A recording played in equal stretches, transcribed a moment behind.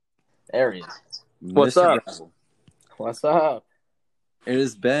There he is. What's Mr. up? Gravel. What's up? It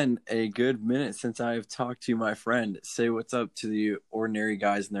has been a good minute since I have talked to my friend. Say what's up to the Ordinary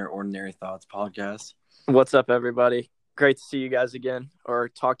Guys and Their Ordinary Thoughts podcast. What's up, everybody? Great to see you guys again, or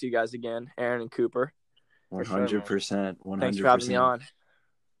talk to you guys again, Aaron and Cooper. 100%. 100%. Thanks for having me on.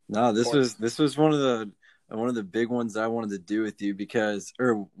 No, this was one of the big ones I wanted to do with you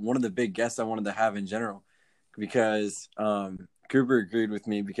or one of the big guests I wanted to have in general, because Cooper agreed with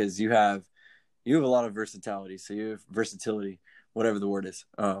me because you have a lot of versatility. So you have versatility, whatever the word is.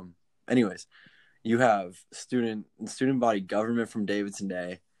 Anyways, you have student body government from Davidson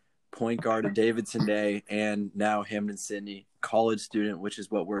Day, point guard at Davidson Day, and now Hampden-Sydney, college student, which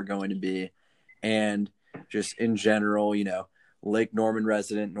is what we're going to be, and just in general, Lake Norman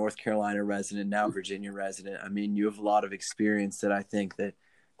resident, North Carolina resident, now Virginia resident. I mean, you have a lot of experience that I think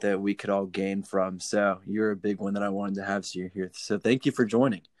that we could all gain from. So you're a big one that I wanted to have here. So thank you for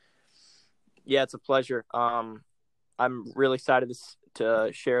joining. Yeah, it's a pleasure. I'm really excited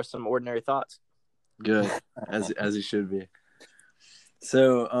to share some ordinary thoughts. Good, as you should be.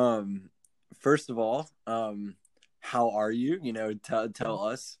 So, first of all, how are you? Tell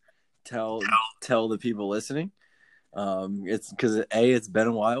us, tell the people listening. It's because it's been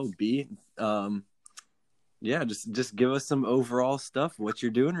a while. B, just give us some overall stuff. What you're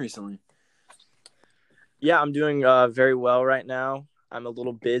doing recently? Yeah, I'm doing very well right now. I'm a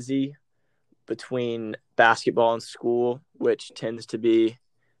little busy between basketball and school, which tends to be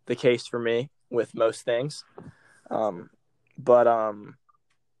the case for me with most things. But I'm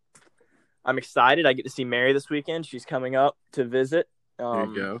excited. I get to see Mary this weekend. She's coming up to visit. There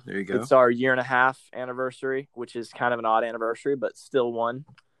you go. It's our 1.5-year anniversary, which is kind of an odd anniversary, but still one.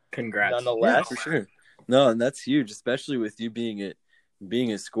 Congrats. Nonetheless. Yeah, for sure. No, and that's huge, especially with you being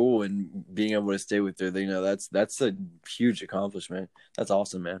at school and being able to stay with her. That's a huge accomplishment. That's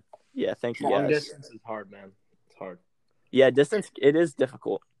awesome, man. Yeah, thank you, Long guys. distance is hard, man. It's hard. Yeah, distance, it is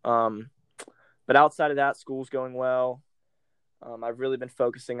difficult. But outside of that, school's going well. I've really been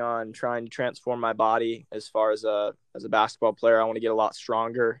focusing on trying to transform my body as far as a basketball player. I want to get a lot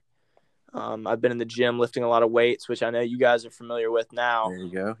stronger. I've been in the gym lifting a lot of weights, which I know you guys are familiar with now. There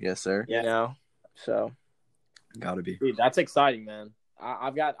you go. Yes, sir. So Gotta be. Dude, that's exciting, man.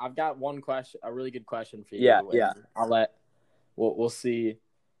 I've got one question, a really good question for you. Yeah. We'll see.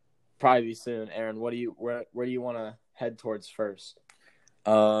 Probably soon. Aaron, where do you want to head towards first?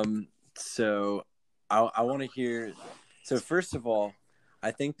 So I want to hear. So first of all,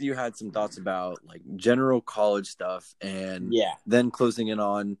 I think that you had some thoughts about like general college stuff, and then closing in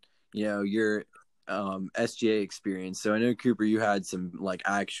on your SGA experience. So I know, Cooper, you had some like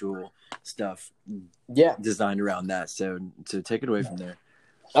actual stuff designed around that. So take it away from there.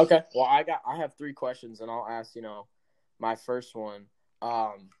 Okay. Well, I have 3 questions, and I'll ask my first one.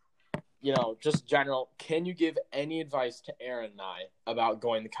 Just general, can you give any advice to Aaron and I about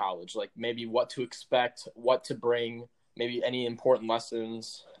going to college? Like maybe what to expect, what to bring, maybe any important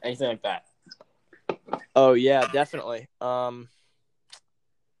lessons, anything like that? Oh, yeah, definitely.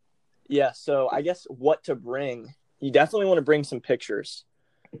 So I guess what to bring. You definitely want to bring some pictures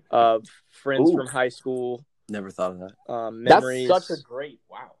of friends from high school. Never thought of that. Memories. That's such a great –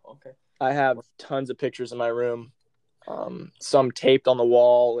 wow, okay. I have tons of pictures in my room, some taped on the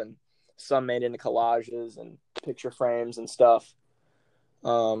wall and some made into collages and picture frames and stuff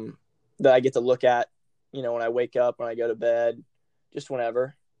that I get to look at, when I wake up, when I go to bed, just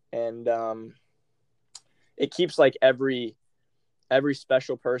whenever. And it keeps like every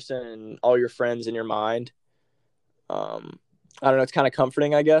special person and all your friends in your mind. I don't know. It's kind of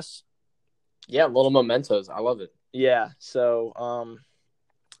comforting, I guess. Yeah, little mementos. I love it. Yeah. So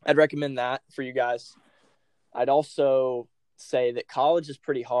I'd recommend that for you guys. I'd also say that college is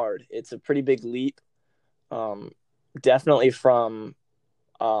pretty hard. It's a pretty big leap. Definitely from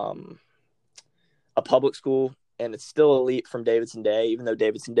a public school, and it's still a leap from Davidson Day, even though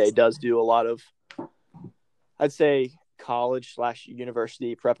Davidson Day does do a lot of, I'd say,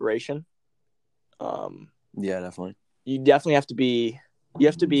 college/university preparation. Yeah, definitely. You have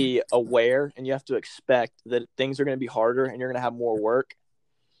to be aware, and you have to expect that things are going to be harder and you're going to have more work.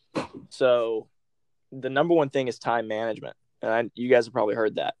 So the number one thing is time management. And you guys have probably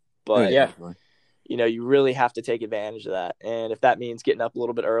heard that, but you really have to take advantage of that. And if that means getting up a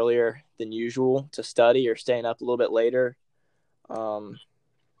little bit earlier than usual to study, or staying up a little bit later, or,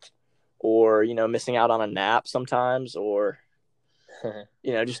 missing out on a nap sometimes, or,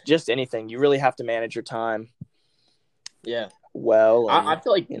 just anything, you really have to manage your time. Yeah. Well, I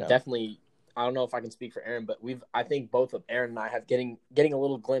feel like definitely, I don't know if I can speak for Aaron, but I think both of Aaron and I have getting a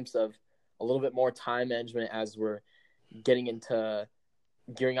little glimpse of a little bit more time management as we're getting into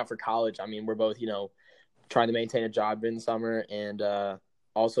gearing up for college. I mean, we're both, trying to maintain a job in summer and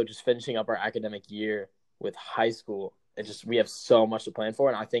also just finishing up our academic year with high school. We have so much to plan for,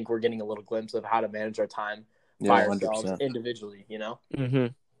 and I think we're getting a little glimpse of how to manage our time by ourselves 100%. individually, Mm-hmm.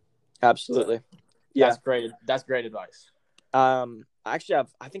 Absolutely. So, yeah. That's great advice. Actually,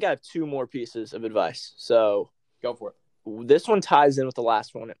 I think I have 2 more pieces of advice. So go for it. This one ties in with the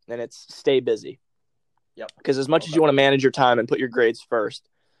last one, and it's stay busy. Yep. Because as much as you want to manage your time and put your grades first,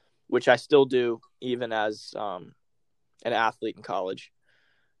 which I still do even as an athlete in college,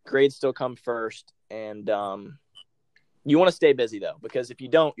 grades still come first. And you want to stay busy, though, because if you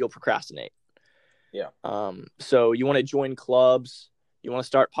don't, you'll procrastinate. Yeah. So you want to join clubs. You want to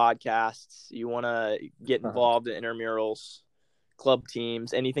start podcasts. You want to get involved in intramurals, club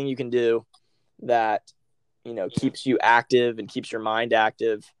teams, anything you can do that, keeps you active and keeps your mind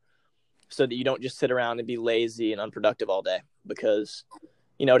active so that you don't just sit around and be lazy and unproductive all day because,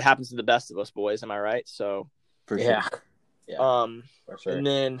 it happens to the best of us boys. Am I right? So, For sure. Yeah. For sure. And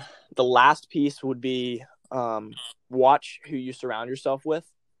then the last piece would be watch who you surround yourself with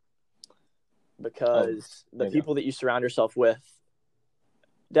because the people that you surround yourself with,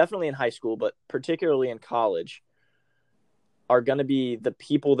 definitely in high school, but particularly in college, are going to be the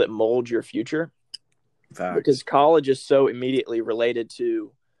people that mold your future. Facts. Because college is so immediately related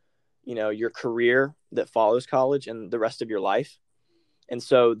to, your career that follows college and the rest of your life. And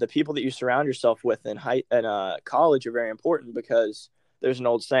so the people that you surround yourself with in college are very important because there's an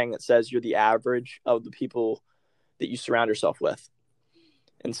old saying that says you're the average of the people that you surround yourself with.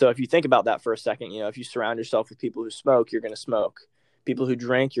 And so if you think about that for a second, if you surround yourself with people who smoke, you're going to smoke. People who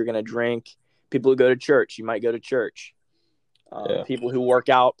drink, you're going to drink. People who go to church, you might go to church. People who work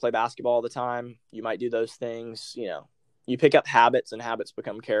out, play basketball all the time, you might do those things. You pick up habits and habits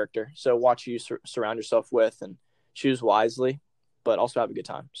become character. So watch who you surround yourself with and choose wisely, but also have a good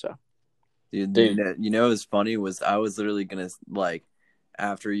time. So, dude, what's funny was I was literally going to,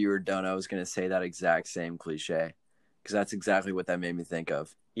 after you were done, I was going to say that exact same cliche because that's exactly what that made me think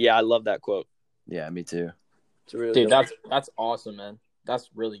of. Yeah, I love that quote. Yeah, me too. It's really that's awesome, man.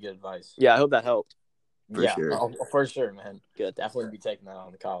 That's really good advice. Yeah, I hope that helped. For sure. For sure, man. Good. Definitely be taking that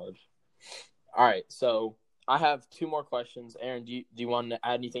on to college. All right, so I have 2 more questions. Aaron, do you want to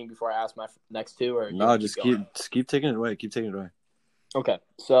add anything before I ask my next 2? Or no, just keep taking it away. Keep taking it away. Okay,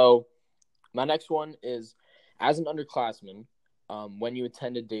 so my next one is, as an underclassman, when you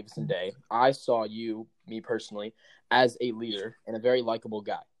attended Davidson Day, I saw you, me personally, as a leader and a very likable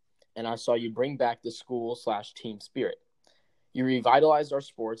guy. And I saw you bring back the school/team spirit. You revitalized our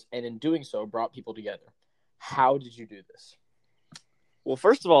sports, and in doing so, brought people together. How did you do this? Well,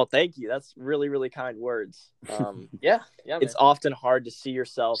 first of all, thank you. That's really, really kind words. Yeah. It's often hard to see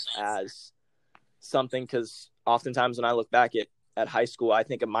yourself as something because oftentimes when I look back at high school, I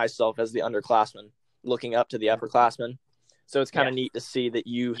think of myself as the underclassman looking up to the upperclassmen. So it's kind of neat to see that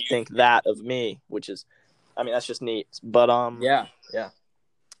you think that of me, which is, that's just neat. But yeah,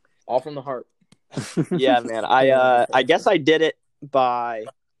 all from the heart. Yeah, man. I guess I did it by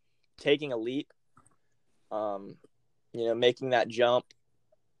taking a leap. Making that jump,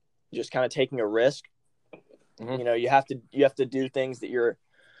 just kind of taking a risk. Mm-hmm. You have to do things that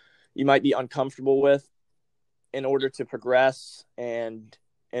you might be uncomfortable with in order to progress and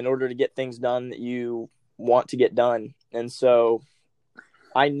in order to get things done that you want to get done. And so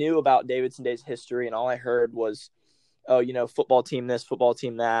I knew about Davidson Day's history, and all I heard was, football team this, football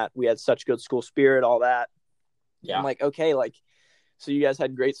team that. We had such good school spirit, all that. Yeah. I'm like, okay, so you guys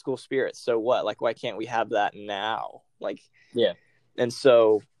had great school spirit. So what? Why can't we have that now? Yeah. And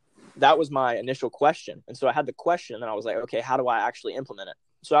so that was my initial question. And so I had the question, and then I was like, okay, how do I actually implement it?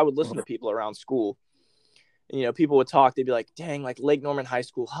 So I would listen to people around school. And, people would talk. They'd be like, dang, Lake Norman High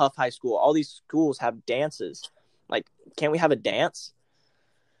School, Huff High School, all these schools have dances. Can't we have a dance?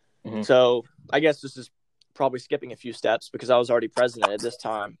 Mm-hmm. So I guess this is probably skipping a few steps because I was already president at this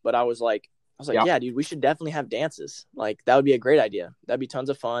time. But I was like, yeah, dude, we should definitely have dances. That would be a great idea. That'd be tons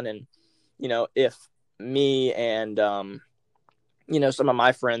of fun. And, if me and, some of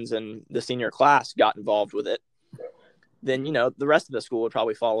my friends in the senior class got involved with it, then, the rest of the school would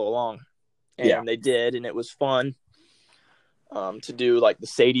probably follow along. And they did. And it was fun to do the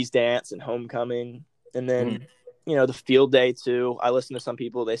Sadie's dance and homecoming. And then, the field day too. I listened to some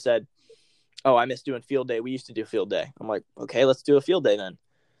people, they said, oh, I miss doing field day. We used to do field day. I'm like, okay, let's do a field day then.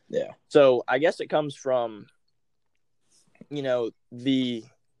 Yeah. So I guess it comes from, the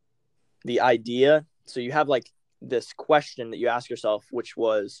idea. So you have this question that you ask yourself, which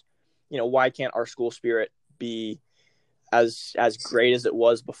was, why can't our school spirit be as great as it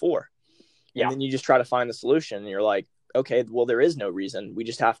was before? Yeah. And then you just try to find the solution. And you're like, okay, well, there is no reason. We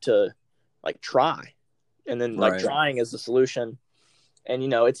just have to like try. And then like trying is the solution. And,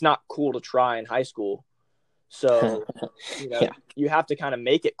 it's not cool to try in high school. So, you have to kind of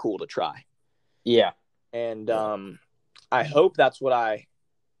make it cool to try. Yeah. And I hope that's what I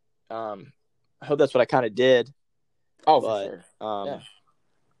kind of did. Oh, for sure.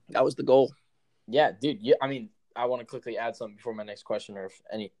 That was the goal. Yeah, dude. Yeah, I mean, I want to quickly add something before my next question, or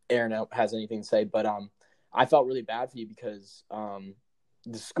if Aaron has anything to say. But I felt really bad for you because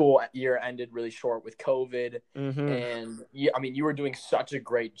the school year ended really short with COVID, and you were doing such a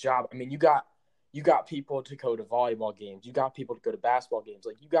great job. I mean, you got people to go to volleyball games, you got people to go to basketball games,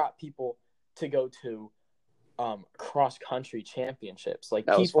 like you got people to go to cross country championships, like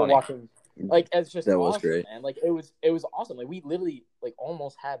people watching. Like it's just that awesome, was great, man. Like it was awesome. Like we literally like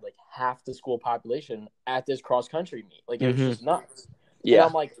almost had like half the school population at this cross country meet. Like it was just nuts. Yeah, and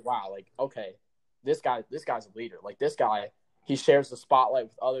I'm like, wow. Like okay, this guy's a leader. Like this guy, he shares the spotlight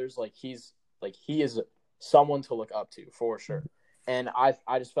with others. Like he is someone to look up to for sure. And I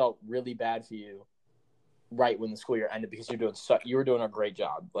just felt really bad for you right when the school year ended because you were doing a great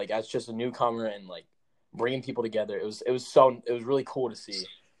job. Like as just a newcomer and like bringing people together. It was really cool to see.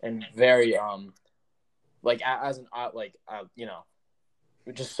 And very,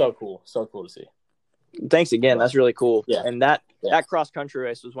 just so cool to see. Thanks again. That's really cool. Yeah. And that cross country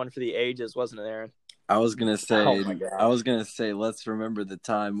race was one for the ages, wasn't it, Aaron? I was gonna say, let's remember the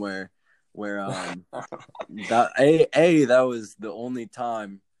time where that was the only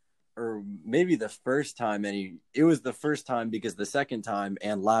time, or maybe the first time it was the first time because the second time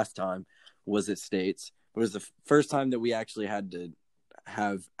and last time was at States. It was the first time that we actually had to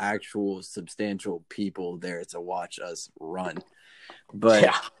have actual substantial people there to watch us run.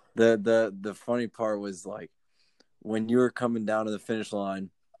 But the funny part was like when you were coming down to the finish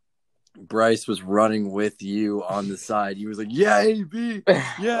line, Bryce was running with you on the side. He was like, "Yeah, AB,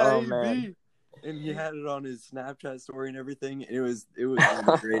 yeah, AB," man. And he had it on his Snapchat story and everything. It was one of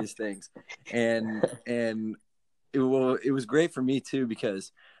the greatest things, and it was great for me too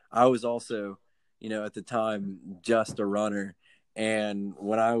because I was also, at the time just a runner. And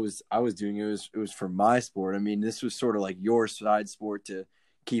when I was doing it was for my sport. I mean, this was sort of like your side sport to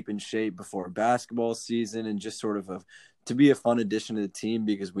keep in shape before basketball season and just sort of to be a fun addition to the team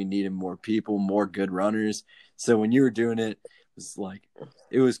because we needed more people, more good runners. So when you were doing it,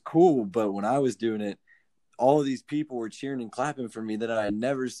 it was cool. But when I was doing it, all of these people were cheering and clapping for me that I had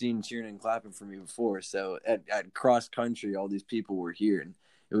never seen cheering and clapping for me before. So at cross country, all these people were here, and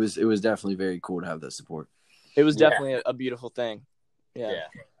it was definitely very cool to have that support. It was definitely a beautiful thing. Yeah.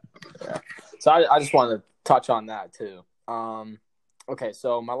 So I just wanted to touch on that too. Okay,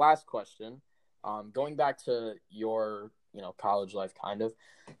 so my last question, going back to your, college life kind of,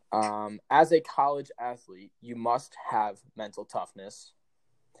 as a college athlete, you must have mental toughness.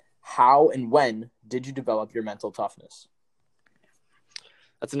 How and when did you develop your mental toughness?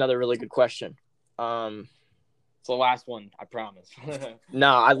 That's another really good question. It's the last one, I promise. No,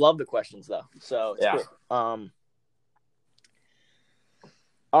 I love the questions though. So it's cool.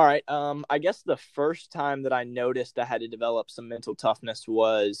 All right. I guess the first time that I noticed I had to develop some mental toughness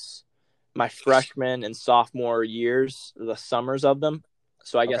was my freshman and sophomore years, the summers of them.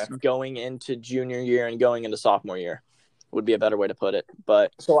 So I guess going into junior year and going into sophomore year would be a better way to put it.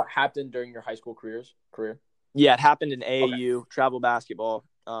 But so what happened during your high school career? Yeah, it happened in AAU, travel basketball.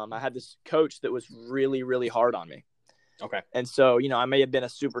 I had this coach that was really, really hard on me. Okay. And so, I may have been a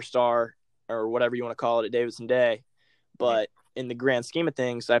superstar or whatever you want to call it at Davidson Day, but in the grand scheme of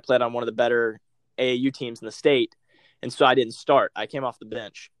things, I played on one of the better AAU teams in the state. And so I didn't start. I came off the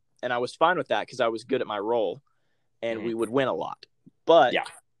bench. And I was fine with that because I was good at my role and we would win a lot. But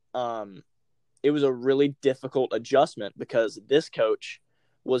it was a really difficult adjustment because this coach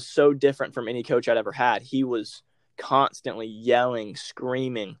was so different from any coach I'd ever had. He was constantly yelling,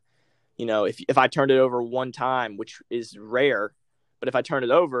 screaming. If I turned it over one time, which is rare, but if I turn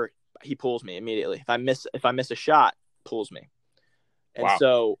it over, he pulls me immediately. If I miss a shot, pulls me. And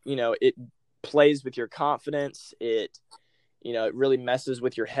so, it plays with your confidence. It really messes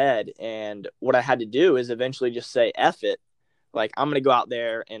with your head. And what I had to do is eventually just say, F it. Like, I'm going to go out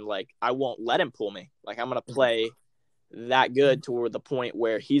there and I won't let him pull me. Like, I'm going to play that good toward the point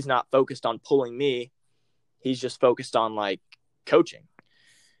where he's not focused on pulling me. He's just focused on coaching.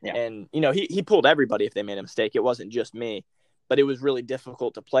 Yeah. And, he pulled everybody if they made a mistake. It wasn't just me, but it was really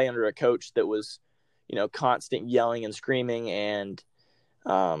difficult to play under a coach that was, constant yelling and screaming and,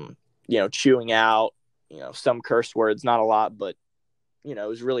 chewing out, some curse words, not a lot, but, it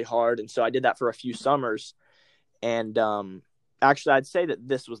was really hard. And so I did that for a few summers. And actually, I'd say that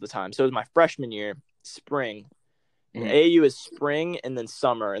this was the time. So it was my freshman year, spring. Mhm. AAU is spring and then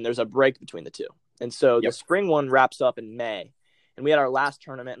summer, and there's a break between the two. And so the spring one wraps up in May. And we had our last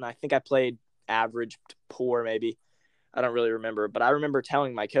tournament, and I think I played average to poor maybe. I don't really remember. But I remember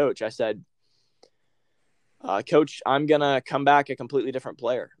telling my coach, I said, Coach, I'm going to come back a completely different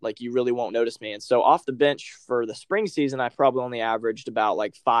player. Like, you really won't notice me. And so off the bench for the spring season, I probably only averaged about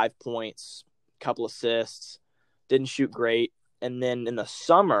like 5 points, a couple assists, didn't shoot great. And then in the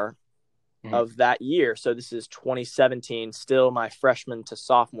summer of that year, so this is 2017, still my freshman to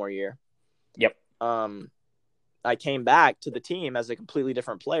sophomore year. Yep. I came back to the team as a completely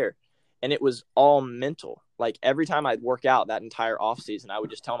different player, and it was all mental. Like, every time I'd work out that entire offseason, I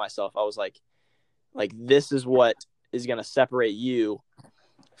would just tell myself, I was like, this is what is going to separate you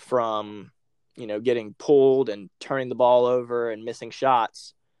from, getting pulled and turning the ball over and missing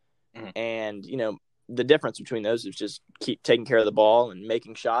shots. And, the difference between those is just keep taking care of the ball and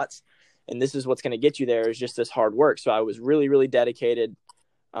making shots. And this is what's going to get you there, is just this hard work. So I was really, really dedicated.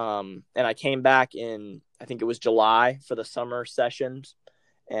 And I came back in, I think it was July for the summer sessions.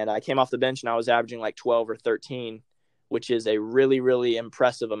 And I came off the bench and I was averaging like 12 or 13, which is a really, really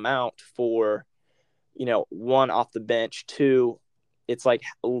impressive amount for, one, off the bench, two, it's like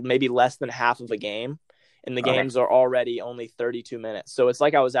maybe less than half of a game. And the games are already only 32 minutes. So it's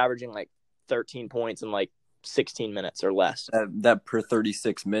like I was averaging like 13 points in like 16 minutes or less. That per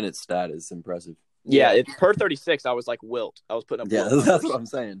 36 minutes stat is impressive. Yeah, per 36, I was like Wilt. I was putting up. Yeah, that's what I'm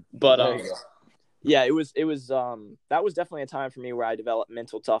saying. But yeah, it was that was definitely a time for me where I developed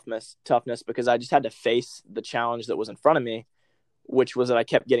mental toughness because I just had to face the challenge that was in front of me, which was that I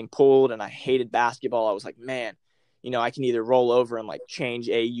kept getting pulled and I hated basketball. I was like, man, I can either roll over and like change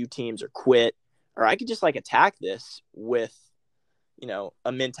AU teams or quit, or I could just like attack this with,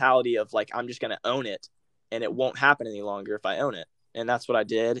 a mentality of like, I'm just going to own it and it won't happen any longer if I own it. And that's what I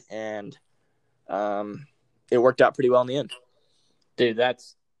did. And it worked out pretty well in the end. Dude,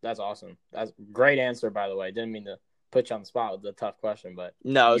 that's awesome. That's a great answer, by the way. Didn't mean to put you on the spot with a tough question, but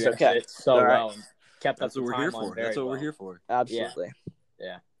no, it's okay. It so well and kept that's up what the we're here timeline for. That's what well. we're here for. Absolutely.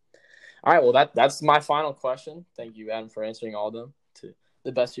 Yeah. All right. Well, that's my final question. Thank you, Adam, for answering all of them to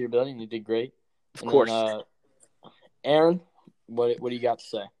the best of your ability. You did great. Of course. Aaron, what do you got to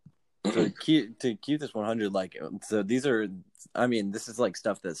say? To keep this 100, like, so these are, I mean, this is like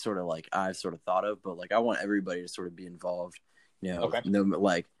stuff that sort of like I've sort of thought of, but like I want everybody to sort of be involved,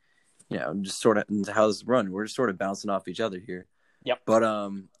 like, just sort of how this run. We're just sort of bouncing off each other here. Yep.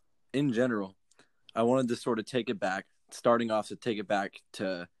 But in general, I wanted to sort of take it back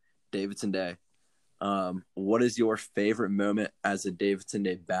to Davidson Day. What is your favorite moment as a Davidson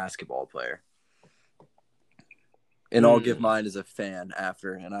Day basketball player? And I'll give mine as a fan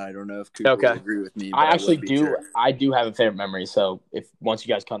after, and I don't know if Cooper will agree with me. But I actually do. Sure. I do have a favorite memory, so once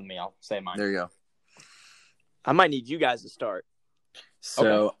you guys come to me, I'll say mine. There you go. I might need you guys to start.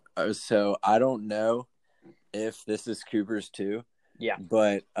 So I don't know if this is Cooper's too. Yeah.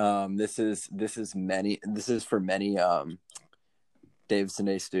 But this is for many Davidson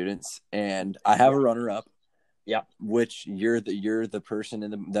Day students, and I have a runner-up. Yeah. Which you're the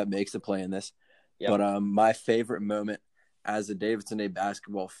person that makes the play in this. Yep. But my favorite moment as a Davidson Day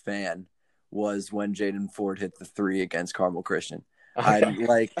basketball fan was when Jaden Ford hit the 3 against Carmel Christian.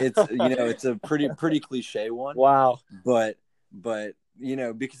 Okay. It's a pretty cliche one. Wow. But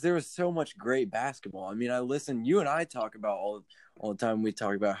because there was so much great basketball. I mean, you and I talk about all the time. We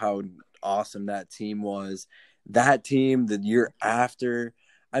talk about how awesome that team was. That team the year after.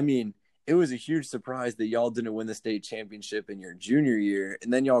 I mean, it was a huge surprise that y'all didn't win the state championship in your junior year,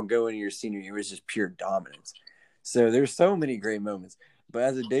 and then y'all go into your senior year. It was just pure dominance. So there's so many great moments. But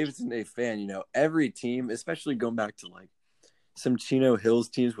as a Davidson Day fan, every team, especially going back to like some Chino Hills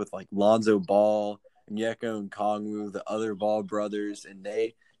teams with like Lonzo Ball, Nyeko and Kongwu, the other Ball brothers, and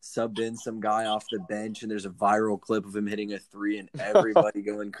they subbed in some guy off the bench, and there's a viral clip of him hitting a 3 and everybody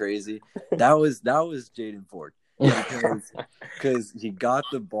going crazy. That was Jaden Ford. Because he got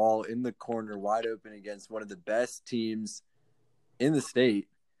the ball in the corner wide open against one of the best teams in the state.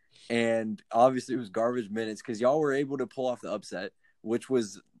 And obviously it was garbage minutes because y'all were able to pull off the upset, which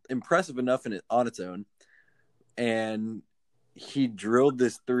was impressive enough on its own. And he drilled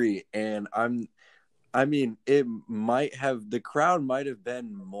this 3. And the crowd might have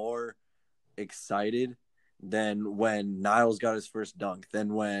been more excited than when Niles got his first dunk,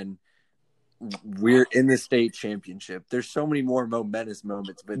 than when we're in the state championship. There's so many more momentous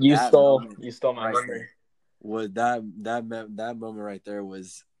moments, but you stole my memory. That moment right there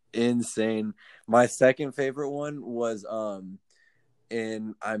was insane. My second favorite one was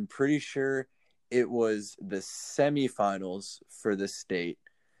and I'm pretty sure it was the semifinals for the state.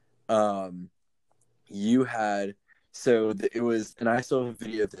 You had So it was, and I still have a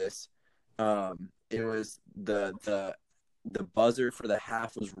video of this. It was the buzzer for the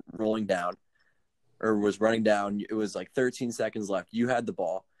half was rolling down, or was running down. It was like 13 seconds left. You had the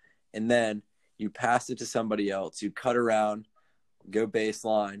ball, and then you pass it to somebody else. You cut around, go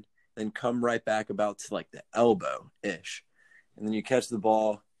baseline, then come right back about to like the elbow ish, and then you catch the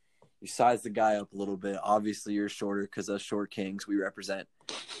ball. You size the guy up a little bit. Obviously, you're shorter because us short kings we represent.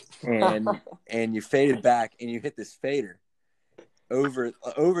 And you fade it back, and you hit this fader over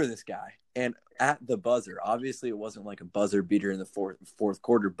this guy, and at the buzzer. Obviously, it wasn't like a buzzer beater in the fourth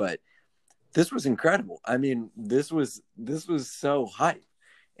quarter, but this was incredible. I mean, this was so hype,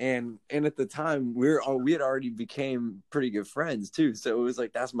 and at the time we had already became pretty good friends too. So it was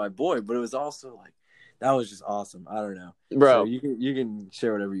like, that's my boy, but it was also like, that was just awesome. I don't know, bro. So you can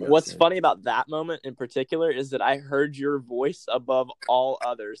share whatever you. What's funny about that moment in particular is that I heard your voice above all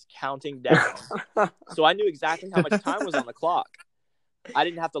others counting down, so I knew exactly how much time was on the clock. I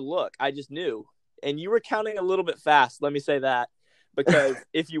didn't have to look; I just knew. And you were counting a little bit fast. Let me say that, because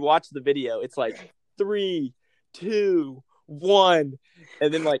if you watch the video, it's like 3, 2, 1,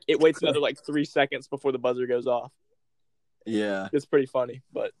 and then like it waits another like 3 seconds before the buzzer goes off. Yeah, it's pretty funny.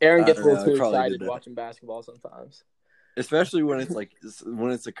 But Aaron gets a little too excited watching basketball sometimes, especially when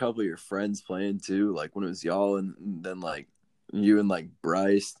it's a couple of your friends playing too. Like when it was y'all and then like you and like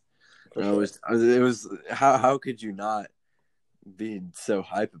Bryce. It was how could you not be so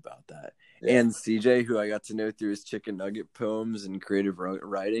hype about that? Yeah. And CJ, who I got to know through his chicken nugget poems and creative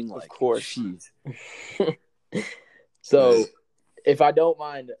writing, like, of course. Geez. So, if I don't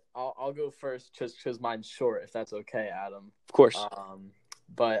mind, I'll go first just because mine's short, if that's okay, Adam. Of course.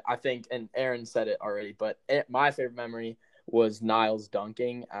 But I think, and Aaron said it already, but my favorite memory was Niles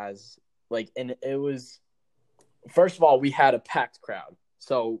dunking and it was, first of all, we had a packed crowd.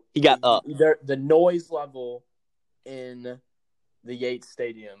 So he got up. The noise level in the Yates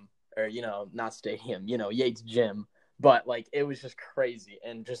Stadium, or, not stadium, Yates Gym, but like it was just crazy.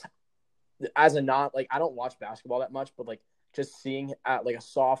 And just as a I don't watch basketball that much, but like just seeing at like a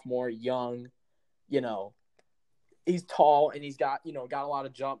sophomore, young, he's tall and he's got a lot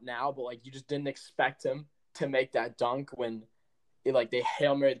of jump now, but like you just didn't expect him to make that dunk when they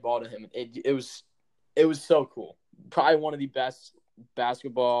Hail Mary the ball to him. It was so cool. Probably one of the best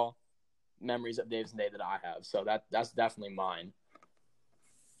basketball memories of Davidson Day that I have. So that's definitely mine.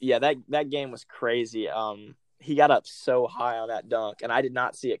 Yeah, that game was crazy. He got up so high on that dunk, and I did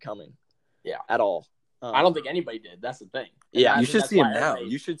not see it coming. Yeah, at all. I don't think anybody did. That's the thing. Yeah, you should see him now.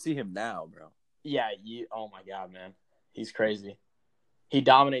 You should see him now, bro. Yeah, oh my God, man. He's crazy. He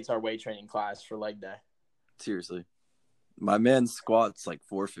dominates our weight training class for leg day. Seriously. My man squats like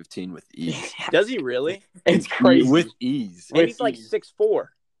 415 with ease. Does he really? It's crazy. With ease. And he's like 6'4".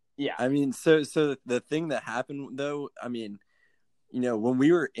 Yeah. I mean, so the thing that happened though, I mean, when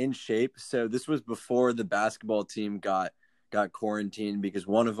we were in shape, so this was before the basketball team got quarantined because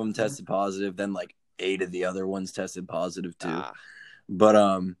one of them tested positive, then like 8 of the other ones tested positive too.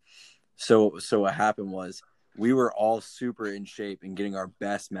 But so what happened was we were all super in shape and getting our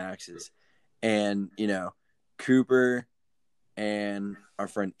best maxes, and Cooper and our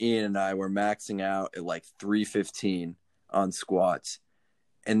friend Ian and I were maxing out at like 315 on squats,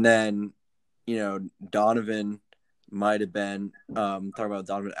 and then Donovan might have been talking about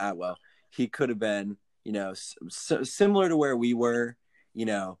Donovan Atwell. He could have been similar to where we were,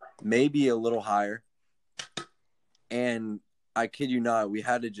 maybe a little higher. And I kid you not, we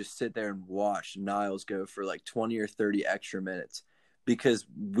had to just sit there and watch Niles go for like 20 or 30 extra minutes because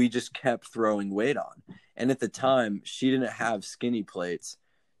we just kept throwing weight on. And at the time, she didn't have skinny plates.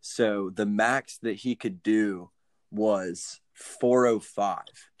 So the max that he could do was 405.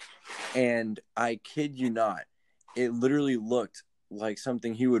 And I kid you not, it literally looked like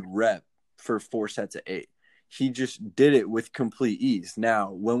something he would rep for 4 sets of 8. He just did it with complete ease.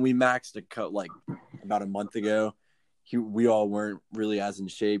 Now, when we maxed a cut like about a month ago, we all weren't really as in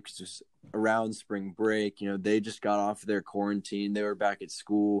shape because it was around spring break. They just got off their quarantine. They were back at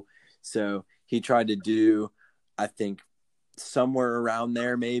school. So he tried to do, I think, somewhere around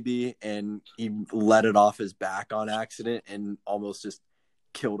there maybe, and he let it off his back on accident and almost just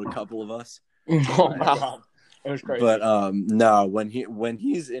killed a couple of us. Oh, wow. It was crazy. But no, when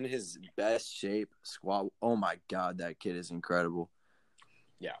he's in his best shape, squat, oh my God, that kid is incredible.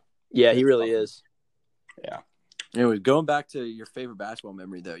 Yeah, he really is. Yeah. Anyway, going back to your favorite basketball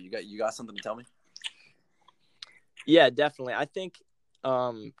memory though, you got something to tell me? Yeah, definitely. I think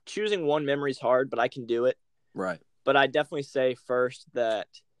choosing one memory is hard, but I can do it. Right. But I definitely say first that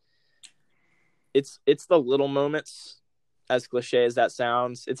it's the little moments as cliche as that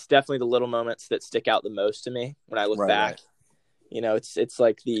sounds, it's definitely the little moments that stick out the most to me when I look back. Right. You know, it's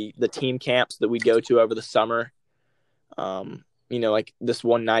like the team camps that we go to over the summer. You know, like this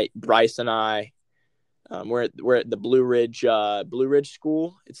one night, Bryce and I, we're at the Blue Ridge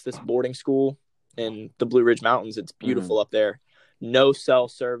School. It's this boarding school in the Blue Ridge Mountains. It's beautiful up there. No cell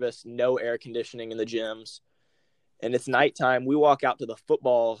service, no air conditioning in the gyms, and it's nighttime. We walk out to the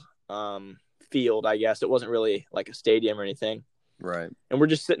football field. I guess it wasn't really like a stadium or anything. Right. And we're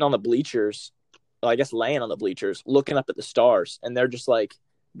just sitting on the bleachers. I guess laying on the bleachers, looking up at the stars, and they're just like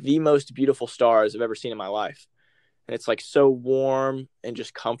the most beautiful stars I've ever seen in my life. And it's like so warm and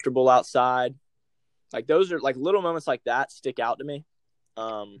just comfortable outside. Like those are like little moments like that stick out to me.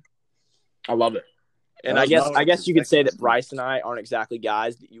 I love it. And I guess you could say that Bryce and I aren't exactly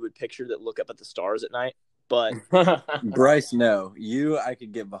guys that you would picture that look up at the stars at night. But Bryce, no, I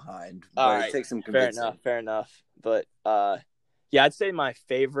could get behind. But all right, it takes some convincing. Fair enough. But yeah, I'd say my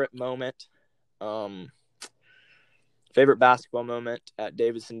favorite moment, favorite basketball moment at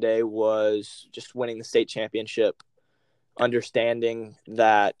Davidson Day was just winning the state championship, understanding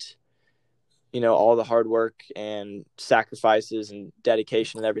that, you know, all the hard work and sacrifices and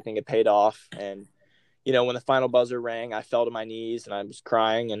dedication and everything had paid off. And, you know, when the final buzzer rang, I fell to my knees and I was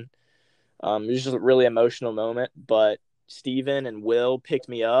crying, and it was just a really emotional moment. But Steven and Will picked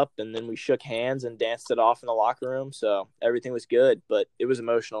me up, and then we shook hands and danced it off in the locker room. So everything was good, but it was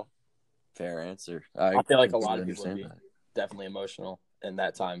emotional. Fair answer. I feel like a lot of people would be definitely emotional in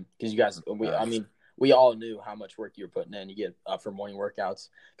that time because you guys, we all knew how much work you were putting in. You get up for morning workouts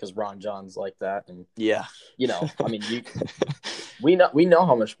because Ron John's like that, and yeah, you know, I mean, we know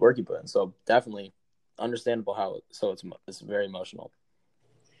how much work you put in, so definitely understandable it's very emotional.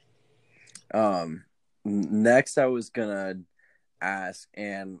 Next, I was gonna ask,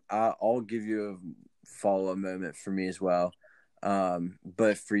 and I'll give you a follow-up moment for me as well.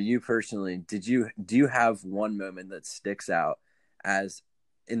 But for you personally, do you have one moment that sticks out as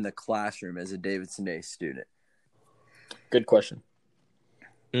in the classroom as a Davidson Day student? Good question.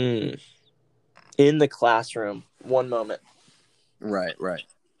 In the classroom, one moment. Right.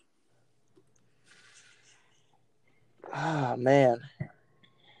 Ah, man.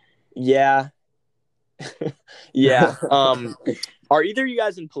 Yeah. Yeah. Are either of you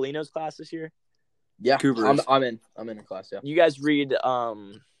guys in Polino's class this year? Yeah, Cooper's. I'm in a class. Yeah. You guys read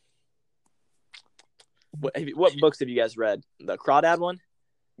what books have you guys read? The Crawdad one?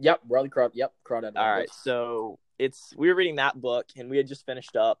 Yep, Riley Crawdad. Yep, Crawdad. All right, so we were reading that book, and we had just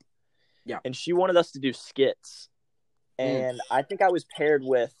finished up. Yeah. And she wanted us to do skits, and I think I was paired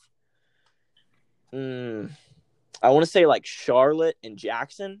with, I want to say like Charlotte and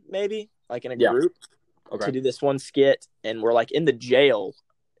Jackson, maybe like in a group to do this one skit, and we're like in the jail.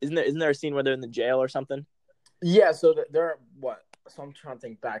 Isn't there a scene where they're in the jail or something? Yeah, so they're what? So I'm trying to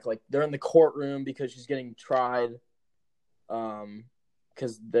think back. Like they're in the courtroom because she's getting tried,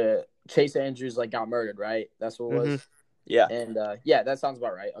 because the Chase Andrews like got murdered, right? That's what it was. Yeah, and yeah, that sounds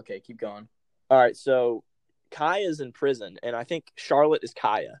about right. Okay, keep going. All right, so Kaya's in prison, and I think Charlotte is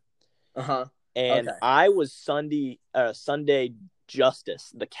Kaya. And I was Sunday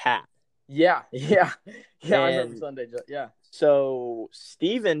Justice, the cat. Yeah. I remember Sunday. Yeah. So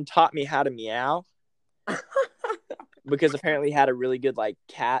Steven taught me how to meow because apparently he had a really good like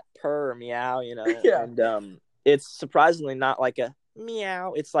cat purr or meow, you know. Yeah. And it's surprisingly not like a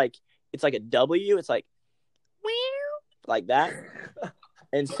meow. It's like a W. It's like meow, like that.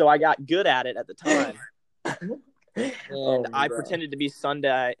 And so I got good at it at the time. And I pretended to be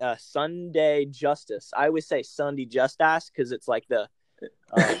Sunday Justice. I always say Sunday Justice because it's like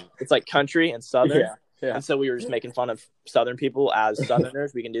it's like country and southern. Yeah. And so we were just making fun of Southern people as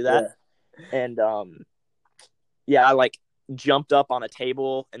Southerners. We can do that. Yeah. And I like jumped up on a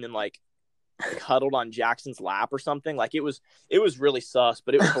table and then like cuddled on Jackson's lap or something. Like it was really sus,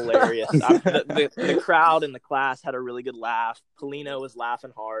 but it was hilarious. The crowd in the class had a really good laugh. Polino was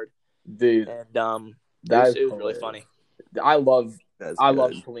laughing hard, dude. And it was really funny. I love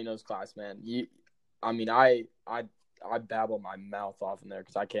Polino's class, man. I babble my mouth off in there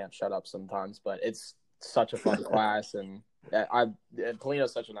because I can't shut up sometimes, but it's such a fun class, and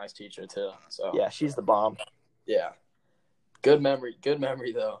Polino's such a nice teacher too. So yeah, she's the bomb. Yeah, good memory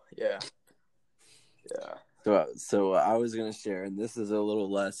though. Yeah. So I was gonna share, and this is a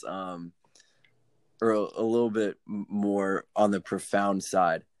little less or a little bit more on the profound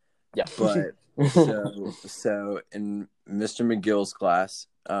side. Yeah, but so in Mr. McGill's class,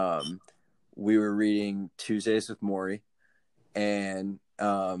 we were reading Tuesdays with Maury, and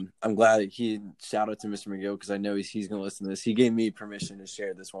I'm glad that shout out to Mr. McGill because I know he's going to listen to this. He gave me permission to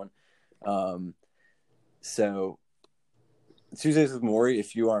share this one. So Tuesdays with Morrie,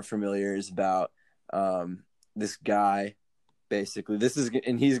 if you aren't familiar, is about this guy. Basically,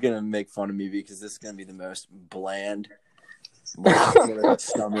 and he's gonna make fun of me because this is gonna be the most bland,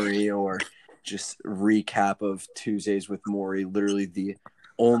 summary or just recap of Tuesdays with Morrie. Literally, the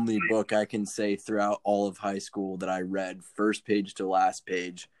only book I can say throughout all of high school that I read, first page to last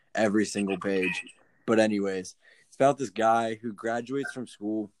page, every single page. But anyways, it's about this guy who graduates from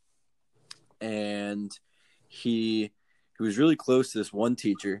school, and he was really close to this one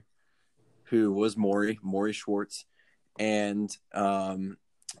teacher who was Morrie Schwartz. And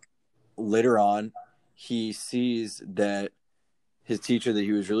later on, he sees that his teacher that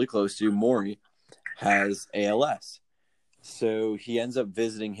he was really close to, Morrie, has ALS. So he ends up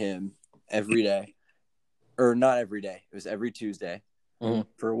visiting him every day, or not every day. It was every Tuesday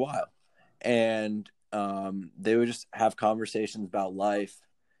for a while. And they would just have conversations about life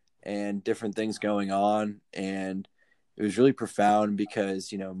and different things going on. And it was really profound because,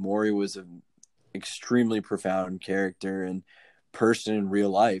 Morrie was an extremely profound character and person in real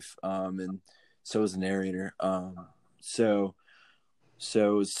life. And so was the narrator. So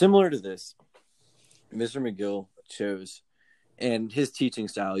similar to this, Mr. McGill chose, and his teaching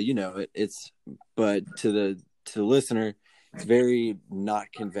style, but to the listener, it's very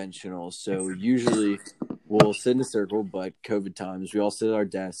not conventional. So usually we'll sit in a circle, but COVID times, we all sit at our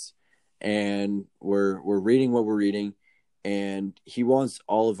desks and we're reading what we're reading, and he wants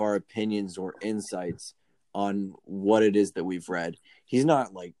all of our opinions or insights on what it is that we've read. He's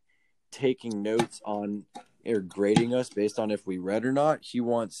not like taking notes on or grading us based on if we read or not. He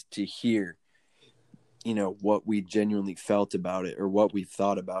wants to hear, what we genuinely felt about it or what we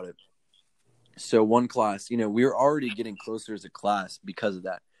thought about it. So one class, we were already getting closer as a class because of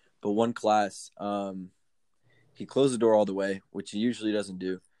that. But one class, he closed the door all the way, which he usually doesn't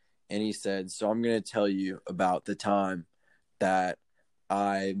do. And he said, so I'm going to tell you about the time that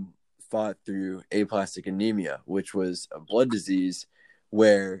I fought through aplastic anemia, which was a blood disease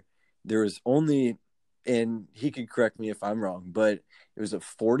where there was only, and he could correct me if I'm wrong, but it was a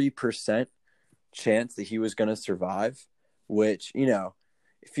 40% chance that he was going to survive, which,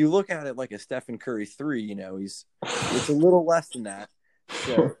 if you look at it like a Stephen Curry 3, it's a little less than that.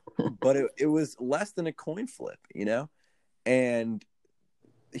 So, but it was less than a coin flip, and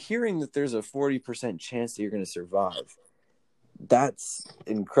hearing that there's a 40% chance that you're going to survive, that's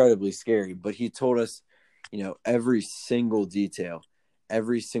incredibly scary. But he told us, every single detail,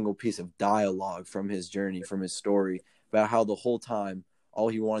 every single piece of dialogue from his journey, from his story, about how the whole time all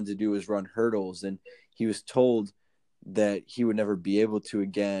he wanted to do was run hurdles, and he was told that he would never be able to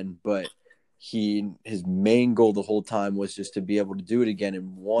again, but his main goal the whole time was just to be able to do it again,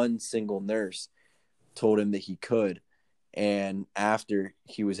 and one single nurse told him that he could, and after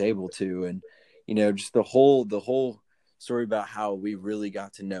he was able to, and just the whole story about how we really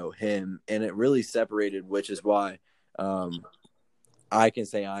got to know him, and it really separated, which is why I can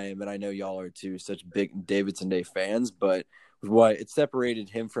say I am, and I know y'all are too, such big Davidson Day fans, but why it separated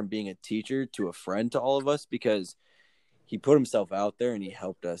him from being a teacher to a friend to all of us, because he put himself out there and he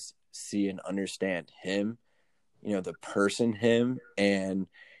helped us see and understand him, the person him. And,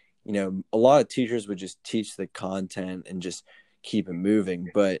 a lot of teachers would just teach the content and just keep it moving.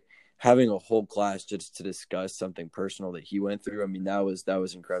 But having a whole class just to discuss something personal that he went through, I mean, that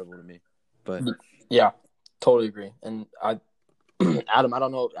was incredible to me. But yeah, totally agree. And Adam, I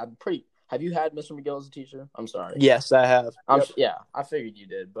don't know. Have you had Mr. McGill as a teacher? I'm sorry. Yes, I have. Yeah, I figured you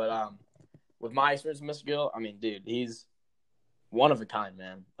did. But with my experience with Mr. Gill, I mean, dude, he's one of a kind,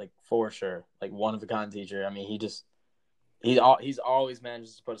 man. Like, for sure. Like, one of a kind teacher. I mean, he's always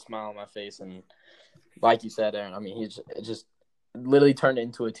manages to put a smile on my face. And like you said, Aaron, I mean, it just literally turned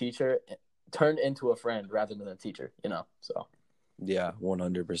into a friend rather than a teacher, so. Yeah,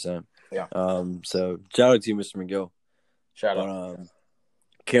 100%. Yeah. So shout out to you, Mr. McGill. Shout out.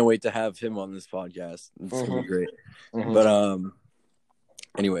 Can't wait to have him on this podcast. It's gonna be great. Mm-hmm. But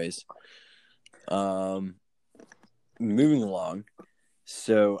anyways, moving along.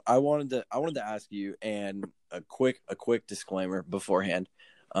 So I wanted to ask you, and a quick disclaimer beforehand.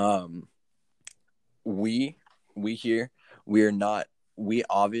 We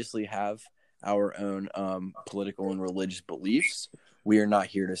obviously have our own political and religious beliefs. We are not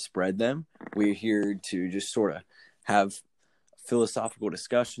here to spread them. We're here to just sort of have philosophical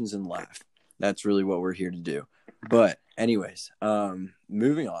discussions and laugh. That's really what we're here to do. But anyways,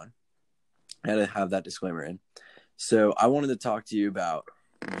 moving on. I had to have that disclaimer in. So I wanted to talk to you about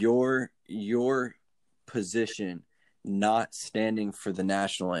your position not standing for the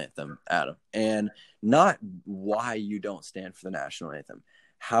national anthem, Adam, and not why you don't stand for the national anthem,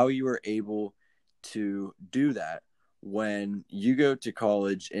 how you were able to do that when you go to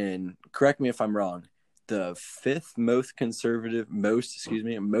college, and correct me if I'm wrong, the fifth most conservative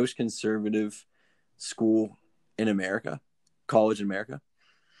school in America, college in America.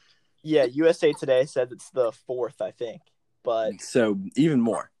 Yeah, USA Today said it's the fourth, I think. But so even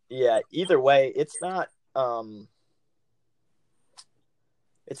more. Yeah, either way, it's not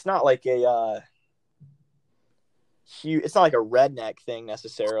like a huge, it's not like a redneck thing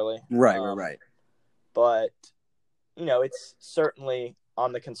necessarily. Right. But it's certainly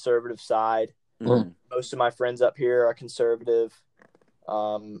on the conservative side. Mm-hmm. Most of my friends up here are conservative.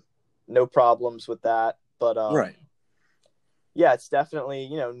 No problems with that. But right. Yeah, it's definitely,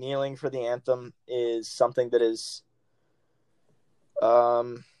 kneeling for the anthem is something that is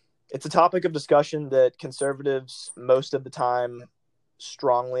it's a topic of discussion that conservatives most of the time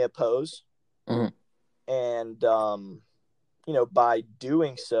strongly oppose. Mm-hmm. And by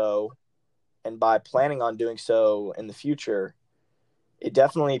doing so and by planning on doing so in the future, it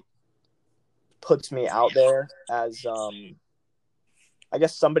definitely puts me out there as I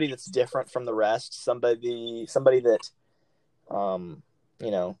guess somebody that's different from the rest, somebody that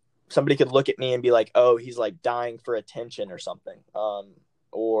somebody could look at me and be like, oh, he's like dying for attention or something.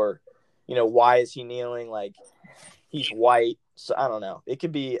 Or why is he kneeling? Like, he's white. So I don't know. It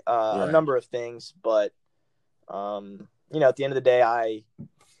could be a number of things, but at the end of the day, I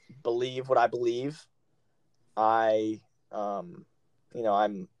believe what I believe. I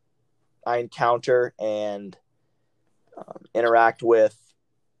encounter and interact with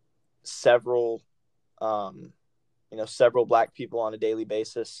several Black people on a daily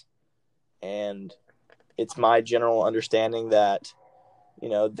basis, and it's my general understanding that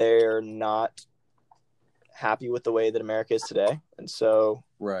they're not happy with the way that America is today. And so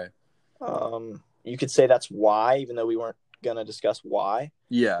you could say that's why, even though we weren't going to discuss why.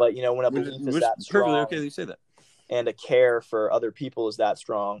 Yeah. But when a belief is that strong, perfectly okay that you say that, and a care for other people is that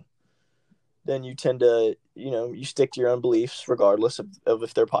strong, then you tend to you stick to your own beliefs regardless of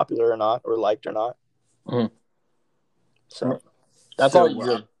if they're popular or not, or liked or not. Mm-hmm. So that's all you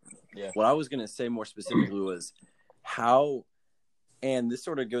did. Yeah. What I was going to say more specifically was how, and this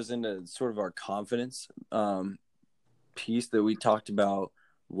sort of goes into sort of our confidence piece that we talked about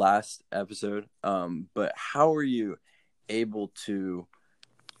last episode. But how are you able to,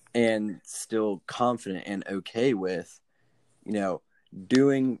 and still confident and okay with,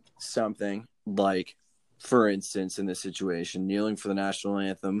 doing something like, for instance, in this situation, kneeling for the national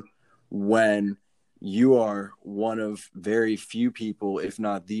anthem when you are one of very few people, if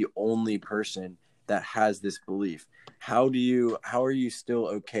not the only person, that has this belief? How are you still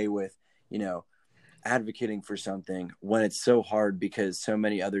okay with, advocating for something when it's so hard because so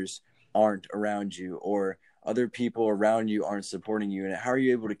many others aren't around you, or other people around you aren't supporting you? And how are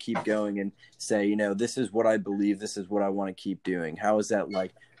you able to keep going and say, this is what I believe, this is what I want to keep doing? How is that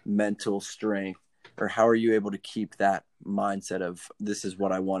like mental strength, or how are you able to keep that mindset of this is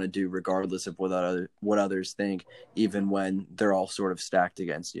what I want to do regardless of what others think, even when they're all sort of stacked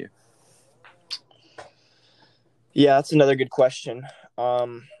against you? Yeah, that's another good question.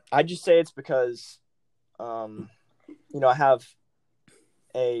 I just say it's because I have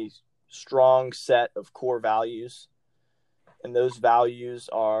a strong set of core values, and those values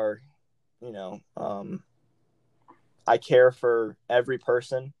are I care for every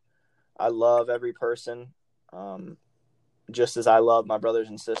person. I love every person, just as I love my brothers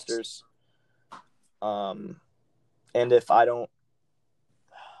and sisters. And if I don't,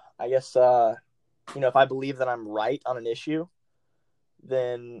 I guess, if I believe that I'm right on an issue,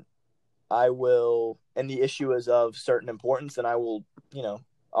 then I will, and the issue is of certain importance, then I will,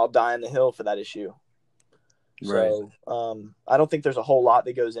 I'll die on the hill for that issue. Right. So I don't think there's a whole lot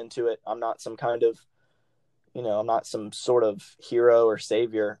that goes into it. I'm not some kind of, I'm not some sort of hero or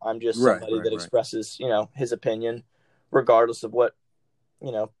savior. I'm just somebody that expresses, his opinion, regardless of what,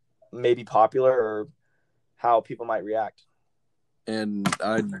 may be popular or how people might react. And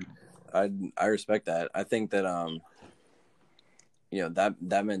I respect that. I think that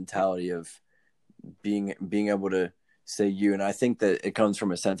that mentality of being able to say you, and I think that it comes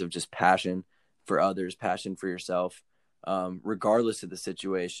from a sense of just passion for others, passion for yourself, regardless of the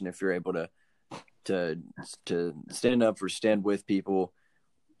situation. If you're able to stand up or stand with people,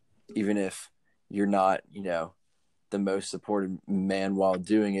 even if you're not, the most supported man while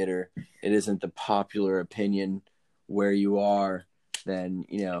doing it, or it isn't the popular opinion where you are, then,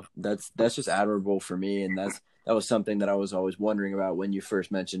 that's just admirable for me. And that was something that I was always wondering about when you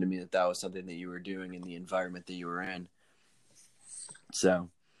first mentioned to me that was something that you were doing in the environment that you were in. So,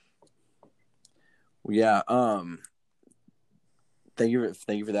 yeah, thank you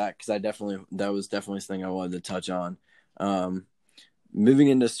for that, because that was definitely something I wanted to touch on. Moving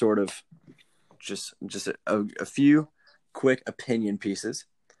into sort of just a few quick opinion pieces.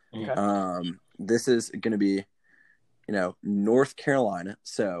 Okay. This is going to be, North Carolina.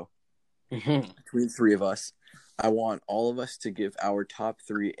 So between three of us, I want all of us to give our top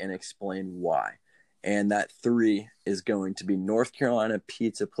three and explain why. And that three is going to be North Carolina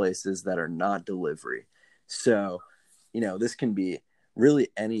pizza places that are not delivery. So, this can be really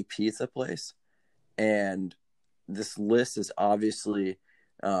any pizza place. And this list is obviously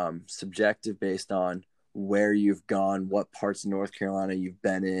subjective based on where you've gone, what parts of North Carolina you've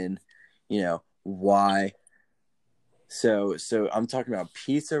been in, why. So I'm talking about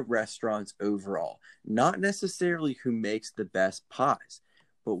pizza restaurants overall, not necessarily who makes the best pies,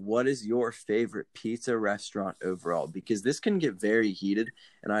 but what is your favorite pizza restaurant overall? Because this can get very heated,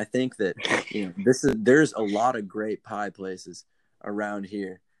 and I think that there's a lot of great pie places around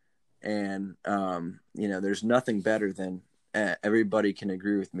here, and there's nothing better than everybody can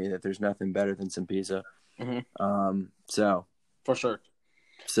agree with me that there's nothing better than some pizza. So for sure.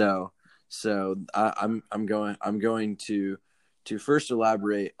 So I'm going to first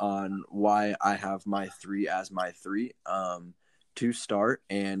elaborate on why I have my three as my three to start,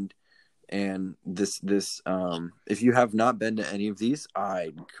 and this if you have not been to any of these,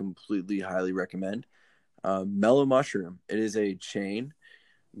 I completely highly recommend Mellow Mushroom. It is a chain,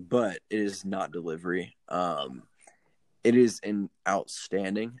 but it is not delivery. It is an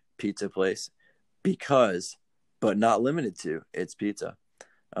outstanding pizza place because, but not limited to, it's pizza.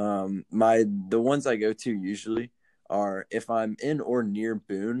 The ones I go to usually are, if I'm in or near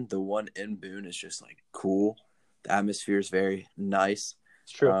Boone, the one in Boone is just like cool. The atmosphere is very nice.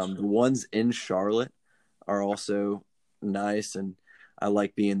 It's true. The ones in Charlotte are also nice, and I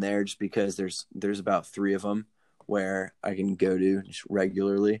like being there just because there's about three of them where I can go to just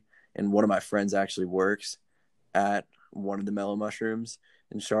regularly. And one of my friends actually works at one of the Mellow Mushrooms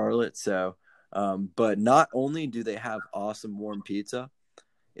in Charlotte. So, but not only do they have awesome warm pizza,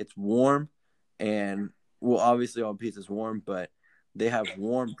 it's warm, and well, obviously all pizza's warm, but they have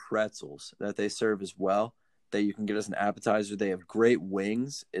warm pretzels that they serve as well that you can get as an appetizer. They have great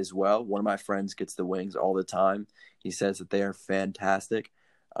wings as well. One of my friends gets the wings all the time. He says that they are fantastic.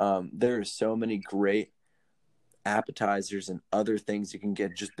 There are so many great appetizers and other things you can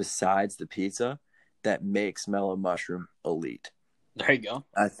get just besides the pizza that makes Mellow Mushroom elite. There you go.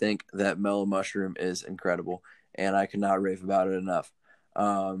 I think that Mellow Mushroom is incredible, and I cannot rave about it enough.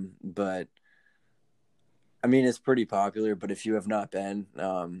 But I mean, it's pretty popular, but if you have not been,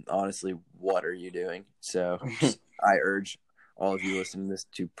 honestly, what are you doing? So I urge all of you listening to this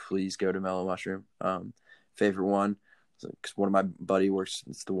to please go to Mellow Mushroom. Favorite one, because one of my buddy works,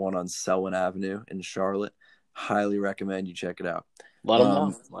 it's the one on Selwyn Avenue in Charlotte. Highly recommend you check it out. Let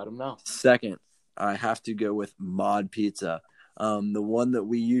them know. Second, I have to go with Mod Pizza. The one that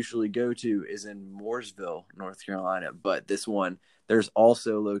we usually go to is in Mooresville, North Carolina, but this one, there's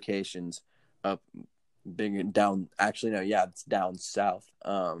also locations up big down. Actually, no, yeah, it's down south,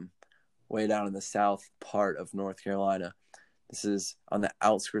 way down in the south part of North Carolina. This is on the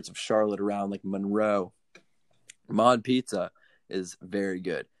outskirts of Charlotte, around like Monroe. Mod Pizza is very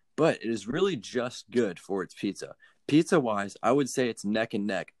good, but it is really just good for its pizza. Pizza-wise, I would say it's neck and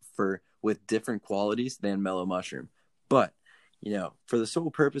neck with different qualities than Mellow Mushroom. But, for the sole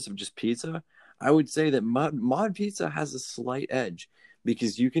purpose of just pizza, I would say that Mod Pizza has a slight edge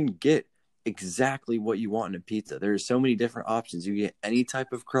because you can get exactly what you want in a pizza. There are so many different options. You get any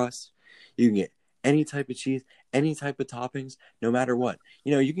type of crust. You can get any type of cheese, any type of toppings, no matter what.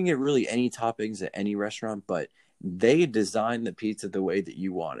 You can get really any toppings at any restaurant, but they design the pizza the way that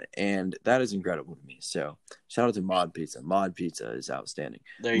you want it. And that is incredible to me. So shout out to Mod Pizza. Mod Pizza is outstanding.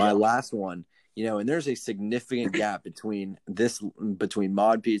 My last one, and there's a significant gap between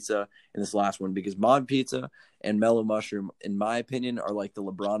Mod Pizza and this last one, because Mod Pizza and Mellow Mushroom, in my opinion, are like the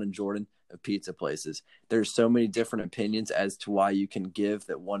LeBron and Jordan of pizza places. There's so many different opinions as to why you can give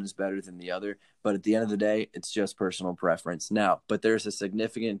that one is better than the other. But at the end of the day, it's just personal preference. Now, but there's a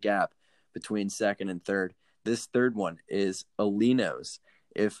significant gap between second and third. This third one is Alino's.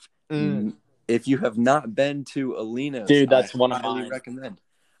 If you have not been to Alino's, dude, that's one of mine. I highly mine. recommend.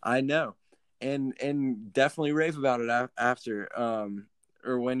 I know, and definitely rave about it after,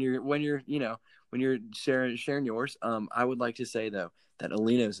 or when you're sharing yours. I would like to say though that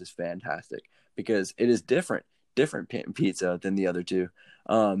Alino's is fantastic because it is different pizza than the other two.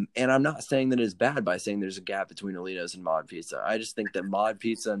 And I'm not saying that it's bad by saying there's a gap between Alino's and Mod Pizza. I just think that Mod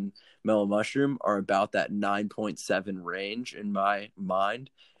Pizza and Mellow Mushroom are about that 9.7 range in my mind.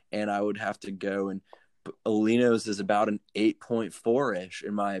 And I would have to go, and Alino's is about an 8.4-ish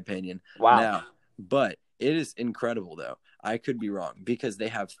in my opinion. Wow. Now, but It is incredible, though. I could be wrong because they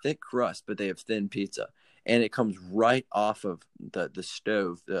have thick crust, but they have thin pizza, and it comes right off of the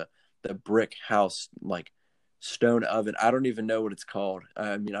stove, the brick house, like stone oven. I don't even know what it's called.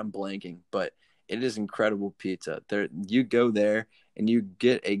 I mean, I'm blanking, but it is incredible pizza. There, you go there and you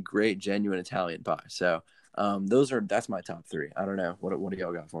get a great, genuine Italian pie. So, that's my top 3. I don't know what do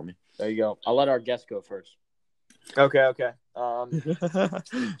y'all got for me? There you go. I'll let our guest go first. Okay.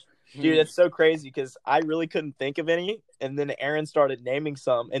 Dude, it's so crazy because I really couldn't think of any, and then Aaron started naming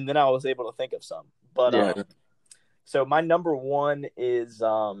some, and then I was able to think of some. But so my number 1 is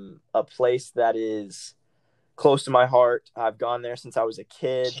a place that is close to my heart. I've gone there since I was a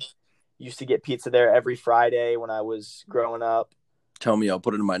kid. Used to get pizza there every Friday when I was growing up. Tell me, I'll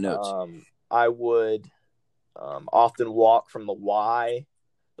put it in my notes. I would often walk from the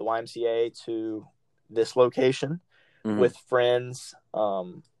YMCA to this location with friends.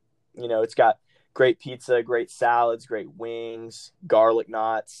 It's got great pizza, great salads, great wings, garlic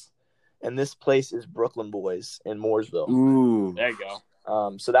knots. And this place is Brooklyn Boys in Mooresville. Ooh. There you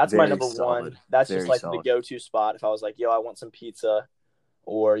go. So that's Very my number solid. 1. That's Very just like solid. the go-to spot. If I was like, yo, I want some pizza,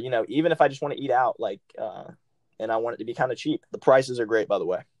 or, even if I just want to eat out, and I want it to be kind of cheap. The prices are great, by the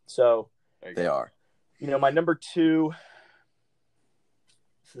way. So They are. my number 2,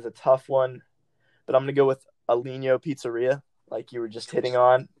 this is a tough one, but I'm going to go with Alineo Pizzeria, like you were just hitting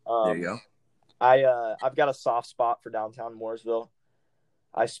on. There you go. I've got a soft spot for downtown Mooresville.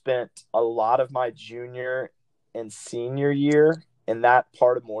 I spent a lot of my junior and senior year in that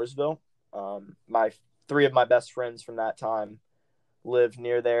part of Mooresville. My 3 of my best friends from that time lived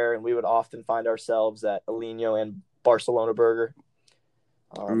near there, and we would often find ourselves at Alineo and Barcelona Burger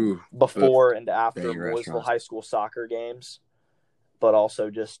before and after Mooresville high school soccer games, but also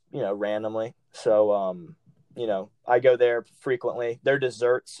just, randomly. So, I go there frequently. Their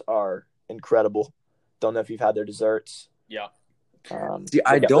desserts are incredible. Don't know if you've had their desserts. Yeah. See,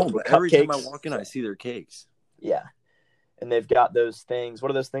 I don't, but every time I cupcakes. walk in, I see their cakes. Yeah. And they've got those things. What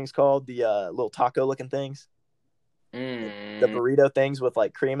are those things called? The little taco looking things? The burrito things with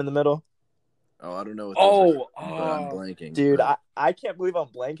like cream in the middle? Oh, I don't know what those are, but I'm blanking. Dude, I can't believe I'm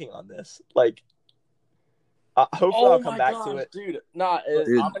blanking on this. Like, hopefully I'll come back to it. Dude. I'm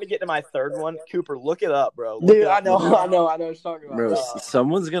going to get to my 3rd one. Cooper, look it up, bro. Dude, I know what you're talking about. Bro,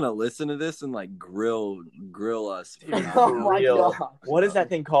 someone's going to listen to this and like grill us. Oh my God. What is that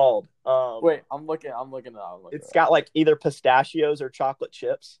thing called? Wait, I'm looking it up. It's got like either pistachios or chocolate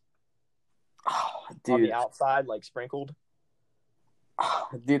chips dude. on the outside, like sprinkled.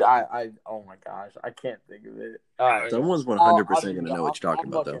 Dude, oh my gosh, I can't think of it. All right, someone's 100% going to know what you're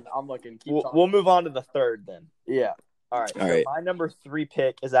talking about, though. I'm looking. We'll move on to the 3rd then. Yeah. All right. My number 3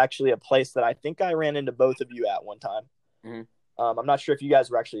 pick is actually a place that I think I ran into both of you at one time. Mm-hmm. I'm not sure if you guys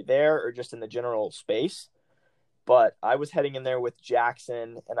were actually there or just in the general space, but I was heading in there with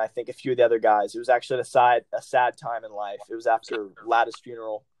Jackson and I think a few of the other guys. It was actually a sad time in life. It was after Latta's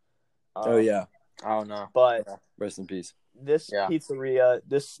funeral. Oh yeah. Oh no. But rest in peace. This pizzeria,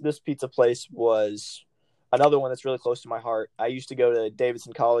 this pizza place was another one that's really close to my heart. I used to go to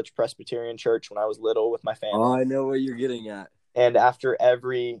Davidson College Presbyterian Church when I was little with my family. Oh, I know what you're getting at. And after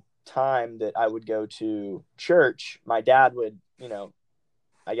every time that I would go to church, my dad would,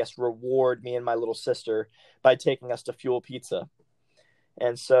 I guess reward me and my little sister by taking us to Fuel Pizza.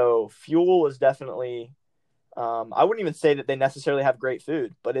 And so Fuel is definitely, I wouldn't even say that they necessarily have great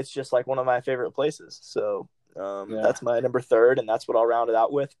food, but it's just like one of my favorite places. So that's my number 3rd, and that's what I'll round it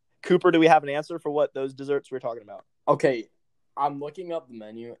out with. Cooper, do we have an answer for what those desserts we're talking about? Okay, I'm looking up the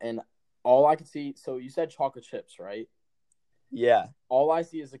menu, and all I can see, so you said chocolate chips, right? Yeah. All I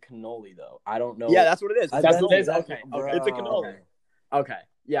see is a cannoli, though. I don't know. Yeah, that's what it is. That's what it is? Okay. Okay. It's a cannoli. Okay.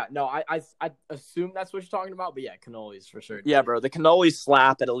 Yeah, no, I assume that's what you're talking about, but yeah, cannolis for sure. Yeah, bro. The cannolis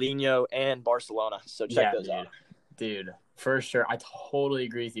slap at Alineo and Barcelona, so check those out. Dude, for sure. I totally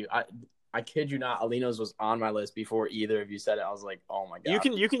agree with you. I kid you not, Alino's was on my list before either of you said it. I was like, oh my God.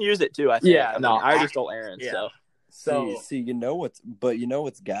 You can use it too, I think. Yeah, I already stole Aaron, so see, you know what's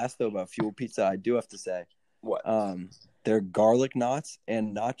gas though about Fuel Pizza, I do have to say. What? Their garlic knots,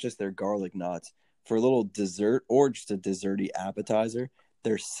 and not just their garlic knots, for a little dessert or just a desserty appetizer,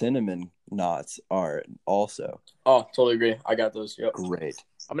 their cinnamon knots are also. Oh, totally agree. I got those. Yep. Great.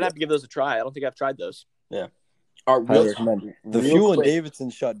 I'm gonna have to give those a try. I don't think I've tried those. Yeah. Highly recommend. The Fuel in Davidson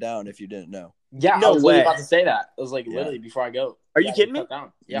shut down, if you didn't know. Yeah, no I was way. About to say that. It was like literally before I go. Are you kidding me?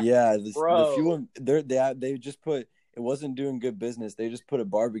 Yeah, the Fuel. They just put. It wasn't doing good business. They just put a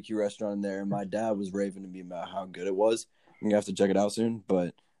barbecue restaurant in there, and my dad was raving to me about how good it was. I'm gonna have to check it out soon,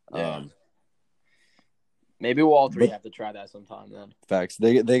 but Maybe we'll all three But- have to try that sometime then. Facts.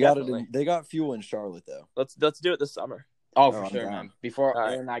 They got it. Definitely. They got fuel in Charlotte though. Let's do it this summer. Oh, for I'm sure, down. man. Before All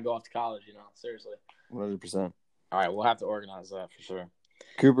right. Aaron and I go off to college, seriously. 100%. All right, we'll have to organize that for sure.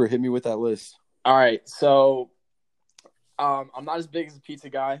 Cooper, hit me with that list. All right, so I'm not as big as a pizza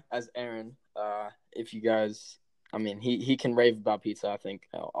guy as Aaron. If you guys, he can rave about pizza, I think,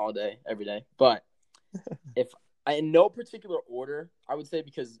 all day, every day. But in no particular order, I would say,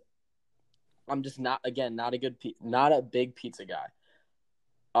 because I'm just not a big pizza guy.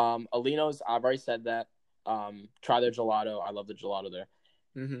 Alino's, I've already said that. Try their gelato. I love the gelato there.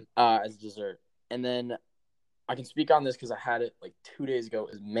 As dessert. And then I can speak on this because I had it like 2 days ago.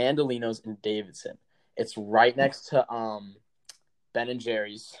 Is Mandolino's in Davidson. It's right next to Ben and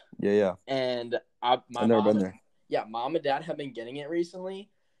Jerry's. Yeah. And I've never been there. Yeah, mom and dad have been getting it recently,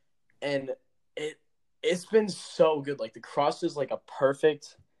 and it's been so good. Like the crust is like a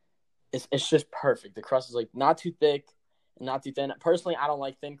perfect. It's just perfect. The crust is like not too thick and not too thin. Personally, I don't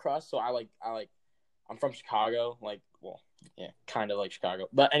like thin crust, so I like. I'm from Chicago, kind of like Chicago.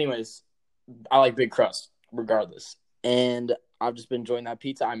 But anyways, I like big crust regardless. And I've just been enjoying that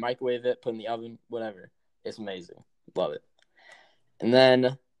pizza. I microwave it, put it in the oven, whatever. It's amazing. Love it. And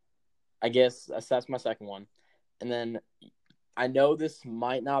then I guess that's my second one. And then I know this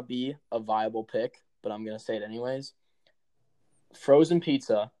might not be a viable pick, but I'm going to say it anyways. Frozen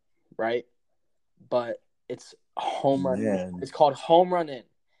pizza, right? But it's Home Run Inn. It's called Home Run Inn.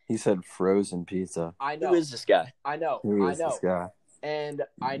 He said frozen pizza. I know. Who is this guy? I know. Who is this guy? And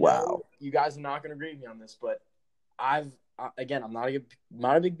I know Wow. you guys are not going to agree with me on this, but I'm not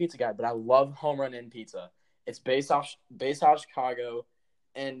a big pizza guy, but I love Home Run Inn pizza. It's based out of Chicago,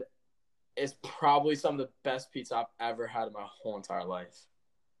 and it's probably some of the best pizza I've ever had in my whole entire life.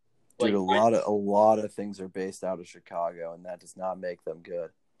 Dude, a lot of things are based out of Chicago, and that does not make them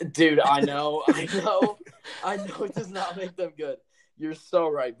good. Dude, I know it does not make them good. You're so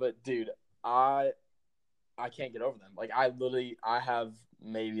right, but dude, I can't get over them. Like I have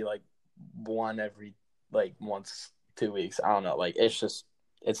maybe like one every like once 2 weeks. I don't know. Like it's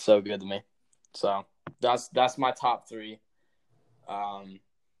so good to me. So that's my top three.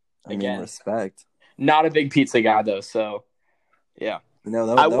 Again, respect. Not a big pizza guy though, so yeah. No,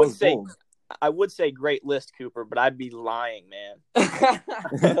 that I was would bold. I would say great list, Cooper, but I'd be lying, man.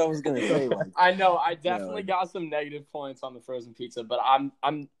 I was gonna say, like, I know I definitely got some negative points on the frozen pizza, but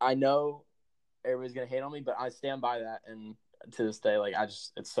I know everybody's gonna hate on me, but I stand by that, and to this day, like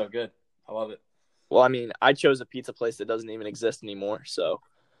it's so good. I love it. Well, I chose a pizza place that doesn't even exist anymore, so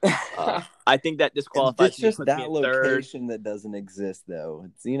I think that disqualifies it's me. just that location that doesn't exist, though.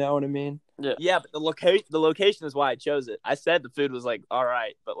 You know what I mean? Yeah, but the location is why I chose it. I said the food was like all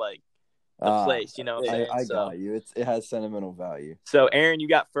right, but like the place, you know what I'm saying? I got you. It has sentimental value. So, Aaron, you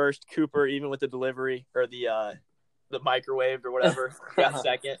got first. Cooper, even with the delivery or the microwave or whatever, got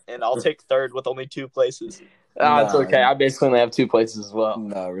second, and I'll take third with only two places. It's okay. I basically only have two places as well.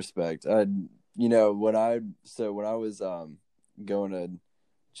 No, respect. When I was going to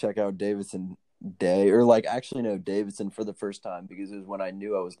check out Davidson Day, or Davidson for the first time, because it was when I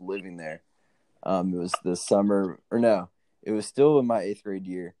knew I was living there. It was the summer, it was still in my 8th grade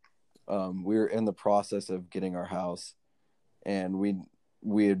year. We were in the process of getting our house, and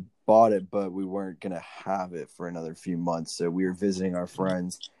we had bought it, but we weren't gonna have it for another few months. So we were visiting our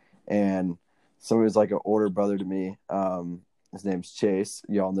friends, and somebody was like an older brother to me. His name's Chase.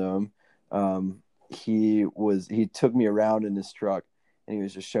 Y'all know him. He took me around in his truck, and he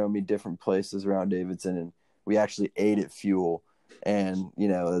was just showing me different places around Davidson, and we actually ate at Fuel, and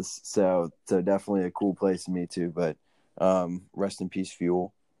it's so definitely a cool place to me too. But rest in peace,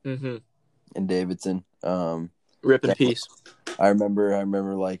 Fuel. Mm-hmm. In Davidson. Rip in peace. I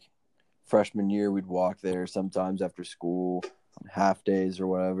remember like freshman year, we'd walk there sometimes after school on half days or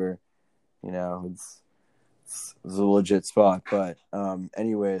whatever. It's a legit spot. But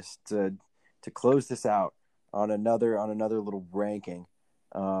anyways, to close this out on another little ranking,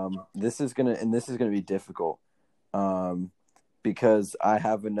 this is gonna be difficult. Because I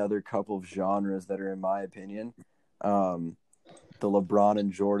have another couple of genres that are, in my opinion, the LeBron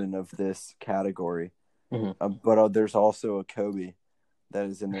and Jordan of this category. Mm-hmm. But there's also a Kobe that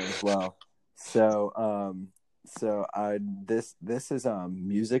is in there as well. So this is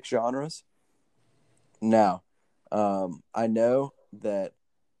music genres. Now, I know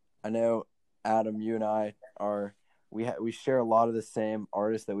Adam, you and I we share a lot of the same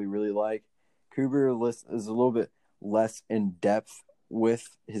artists that we really like. Cooper is a little bit less in depth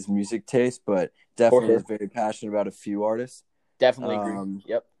with his music taste, but definitely is very passionate about a few artists. Definitely agree.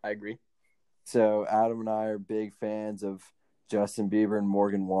 Yep, I agree. So Adam and I are big fans of Justin Bieber and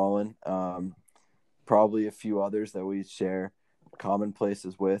Morgan Wallen. probably a few others that we share common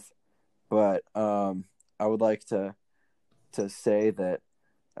places with, but I would like to say that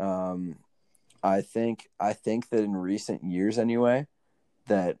I think that in recent years anyway,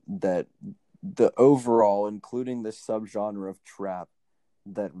 that the overall, including the subgenre of trap,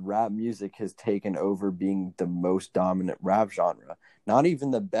 that rap music has taken over being the most dominant rap genre. Not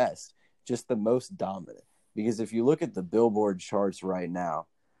even the best, just the most dominant. Because if you look at the Billboard charts right now,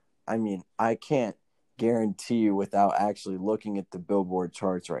 I mean, I can't guarantee you without actually looking at the Billboard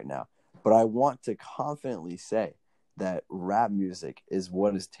charts right now, but I want to confidently say that rap music is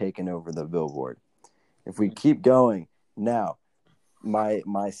what has taken over the Billboard. If we keep going now, my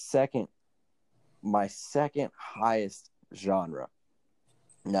second highest genre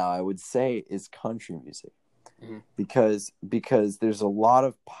now I would say is country music. Mm-hmm. because there's a lot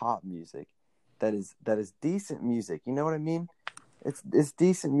of pop music that is decent music. You know what I mean? It's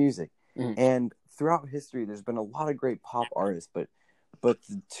decent music. Mm-hmm. And throughout history there's been a lot of great pop artists, but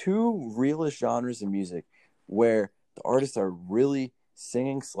the two realest genres of music where the artists are really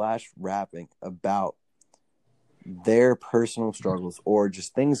singing / rapping about their personal struggles or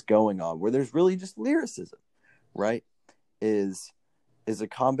just things going on where there's really just lyricism, right, is a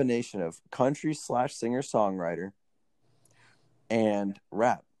combination of country / singer-songwriter and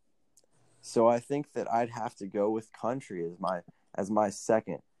rap. So I think that I'd have to go with country as my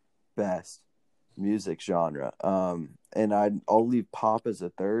second best music genre. And I'll leave pop as a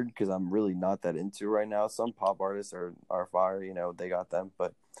third because I'm really not that into right now. Some pop artists are fire, you know, they got them,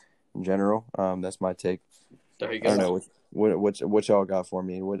 but in general, that's my take. There you go. I don't know what y'all got for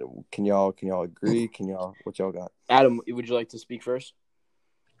me. What can y'all agree? What y'all got? Adam, would you like to speak first?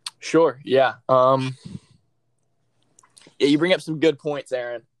 Sure. Yeah. Yeah, you bring up some good points,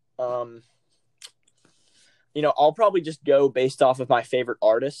 Aaron. You know, I'll probably just go based off of my favorite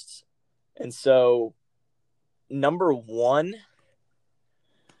artists. And so number one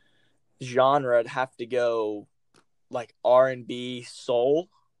genre, I'd have to go like R&B soul.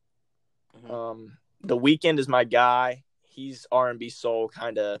 Mm-hmm. The Weeknd is my guy. He's R&B soul,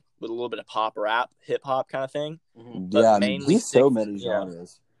 kind of with a little bit of pop rap, hip hop kind of thing. Mm-hmm. Yeah, I mean, he's so many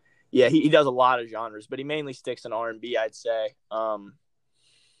genres. Yeah, he does a lot of genres, but he mainly sticks in R&B, I'd say,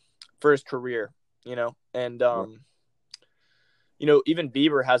 for his career, you know. And you know, even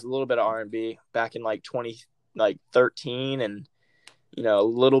Bieber has a little bit of R&B back in like 2013, and you know, a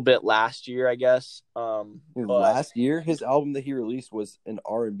little bit last year, I guess. Last year, his album that he released was an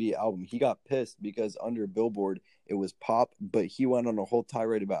R&B album. He got pissed because under Billboard it was pop, but he went on a whole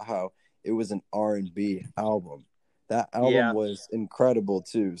tirade about how it was an R&B album. That album was incredible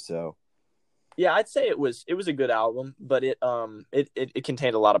too. So, yeah, I'd say it was a good album, but it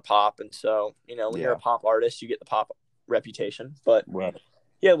contained a lot of pop, and so you know, when you're a pop artist, you get the pop reputation. But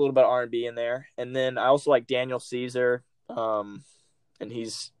he had a little bit of R&B in there, and then I also like Daniel Caesar. And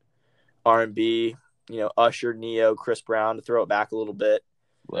he's R&B, you know, Usher, Neo, Chris Brown, to throw it back a little bit.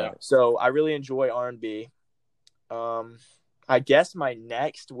 Right. So I really enjoy R&B. I guess my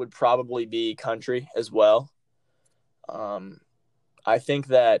next would probably be country as well. I think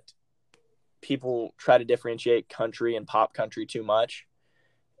that people try to differentiate country and pop country too much,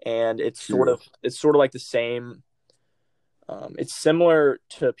 and it's sort of like the same. It's similar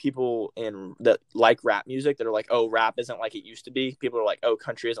to people that like rap music that are like, oh, rap isn't like it used to be. People are like, oh,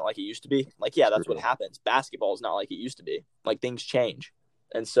 country isn't like it used to be. Like, yeah, that's what happens. Basketball is not like it used to be. Like, things change.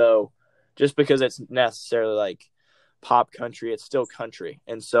 And so just because it's necessarily like pop country, it's still country.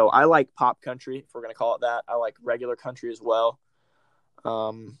 And so I like pop country, if we're going to call it that. I like regular country as well.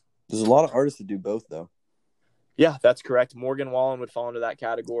 There's a lot of artists that do both, though. Yeah, that's correct. Morgan Wallen would fall into that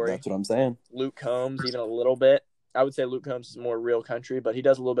category. That's what I'm saying. Luke Combs, even a little bit. I would say Luke Combs is more real country, but he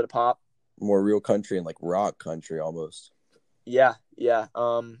does a little bit of pop. More real country and like rock country almost. Yeah. I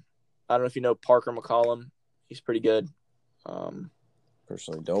don't know if you know Parker McCollum. He's pretty good.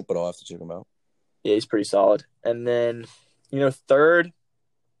 Personally don't, but I'll have to check him out. Yeah, he's pretty solid. And then, you know, third,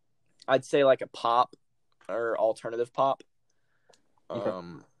 I'd say like a pop or alternative pop. Okay.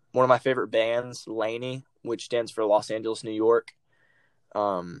 One of my favorite bands, Laney, which stands for Los Angeles, New York.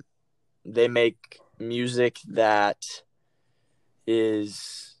 They make music that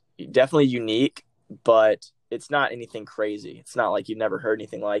is definitely unique, but it's not anything crazy. It's not like you've never heard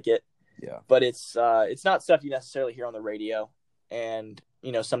anything like it. Yeah. But it's not stuff you necessarily hear on the radio. And,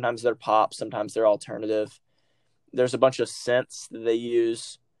 you know, sometimes they're pop, sometimes they're alternative. There's a bunch of synths that they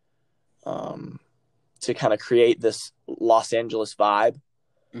use to kind of create this Los Angeles vibe.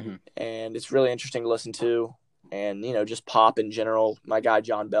 Mm-hmm. And it's really interesting to listen to. And, you know, just pop in general. My guy,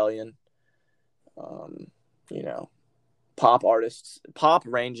 John Bellion. You know, pop artists. Pop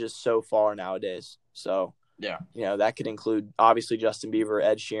ranges so far nowadays. So, Yeah. That could include obviously Justin Bieber,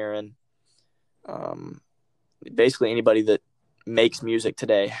 Ed Sheeran. Basically anybody that makes music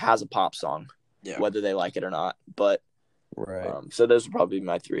today has a pop song, whether they like it or not. But right. So those would probably be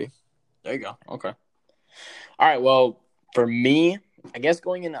my three. There you go. Okay. All right. Well, for me, I guess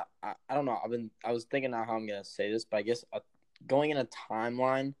going in, I don't know. I was thinking now how I'm gonna say this, but I guess going in a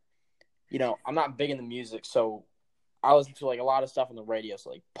timeline. I'm not big into music, so I listen to like a lot of stuff on the radio. So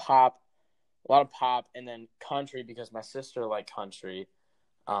like pop, a lot of pop, and then country because my sister liked country,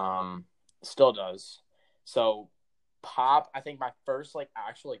 still does. So pop, I think my first like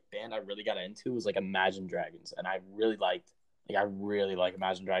actual like band I really got into was like Imagine Dragons, and I really like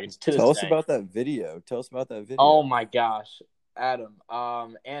Imagine Dragons to this day. Tell us about that video. Oh my gosh, Adam,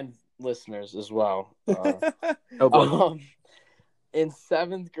 and listeners as well. In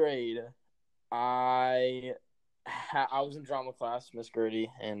 7th grade, I was in drama class, Miss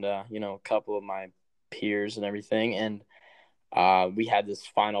Gertie, and a couple of my peers and everything, and we had this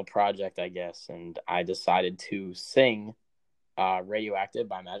final project, I guess, and I decided to sing "Radioactive"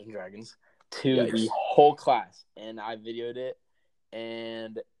 by Imagine Dragons to the whole class, and I videoed it,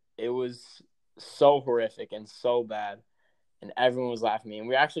 and it was so horrific and so bad, and everyone was laughing at me, and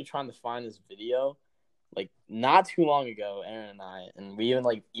we were actually trying to find this video. Like, not too long ago, Aaron and I, and we even,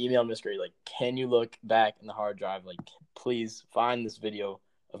 like, emailed Miss Gray, like, can you look back in the hard drive? Like, please find this video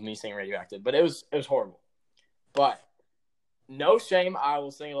of me singing Radioactive. But it was horrible. But no shame, I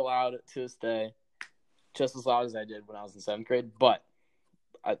will sing it aloud to this day, just as loud as I did when I was in 7th grade. But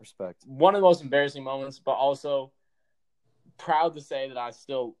I respect. One of the most embarrassing moments, but also proud to say that I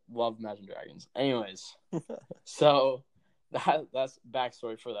still love Imagine Dragons. Anyways, so that's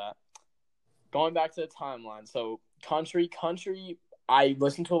backstory for that. Going back to the timeline, so country, I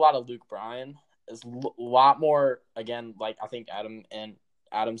listen to a lot of Luke Bryan. It's a lot more, again, like I think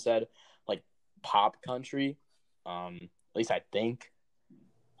Adam said, like pop country, at least I think.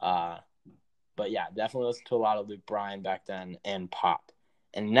 But yeah, definitely listen to a lot of Luke Bryan back then and pop.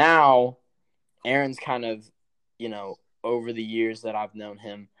 And now, Aaron's kind of, over the years that I've known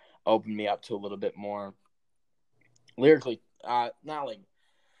him, opened me up to a little bit more lyrically, not like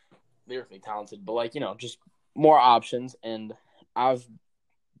lyrically talented, but like, just more options. And I've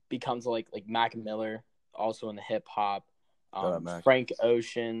become to like Mac Miller, also in the hip hop, Frank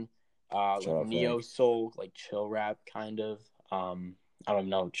Ocean, like neo soul, like chill rap kind of. I don't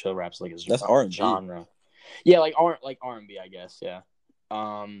know, chill rap's like that's R&B genre. Yeah, like R&B, I guess. Yeah.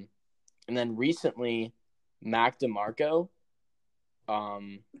 And then recently, Mac DeMarco.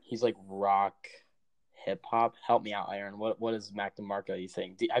 He's like rock. Hip hop. Help me out, Aaron. What is Mac DeMarco, you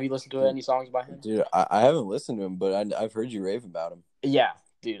think? Have you listened to any songs by him? Dude, I haven't listened to him, but I've heard you rave about him. Yeah,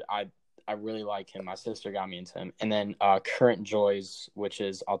 dude, I really like him. My sister got me into him. And then Current Joys, which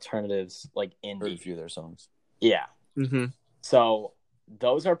is alternatives, like indie. Heard a few of their songs. Yeah. Mm-hmm. So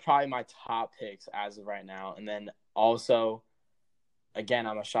those are probably my top picks as of right now. And then also, again,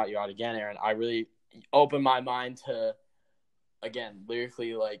 I'm going to shout you out again, Aaron. I really opened my mind to, again,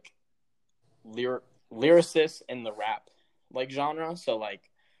 lyrically, like, lyricists in the rap like genre. So like,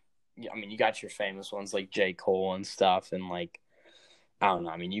 I mean, you got your famous ones like J. Cole and stuff, and like, I don't know.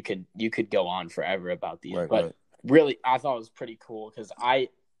 I mean, you could go on forever about these, but really, I thought it was pretty cool because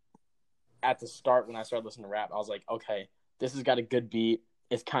at the start when I started listening to rap, I was like, okay, this has got a good beat.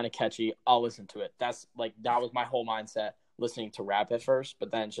 It's kind of catchy. I'll listen to it. That was my whole mindset listening to rap at first,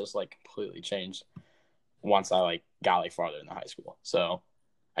 but then it's just like completely changed once I like got like farther in the high school. So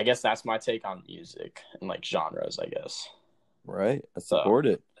I guess that's my take on music and like genres, I guess. Right. I support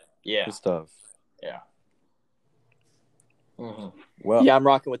it. Yeah. Good stuff. Yeah. Mm-hmm. Well, yeah, I'm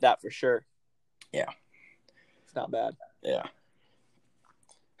rocking with that for sure. Yeah. It's not bad. Yeah.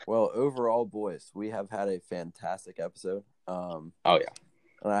 Well, overall, boys, we have had a fantastic episode. Oh yeah.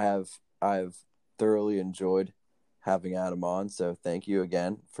 And I've thoroughly enjoyed having Adam on. So thank you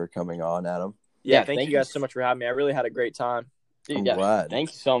again for coming on, Adam. Yeah, thank you guys so much for having me. I really had a great time. Dude, I'm glad. Thank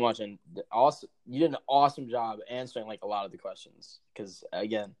you so much, and also you did an awesome job answering like a lot of the questions. Because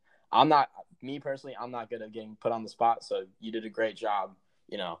again, I'm not good at getting put on the spot, so you did a great job.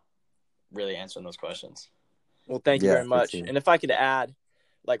 Really answering those questions. Well, thank you very much. And if I could add,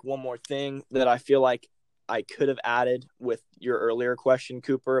 like one more thing that I feel like I could have added with your earlier question,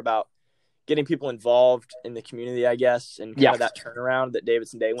 Cooper, about getting people involved in the community, I guess, and kind of that turnaround that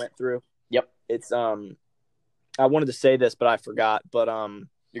Davidson Day went through. Yep. It's I wanted to say this, but I forgot. But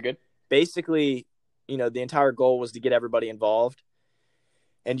you're good. Basically, the entire goal was to get everybody involved.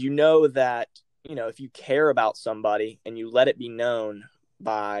 And that, if you care about somebody and you let it be known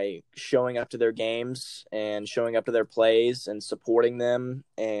by showing up to their games and showing up to their plays and supporting them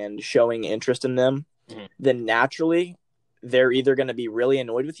and showing interest in them, then naturally they're either going to be really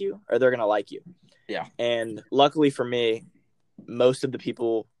annoyed with you or they're going to like you. Yeah. And luckily for me, most of the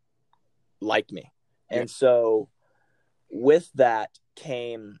people liked me. And so with that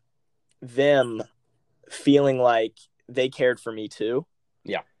came them feeling like they cared for me too.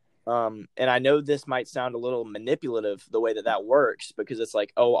 Yeah. And I know this might sound a little manipulative the way that works, because it's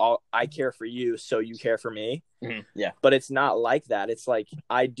like, oh, I care for you, so you care for me. Mm-hmm. Yeah. But it's not like that. It's like,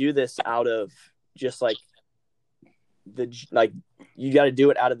 I do this out of just like you got to do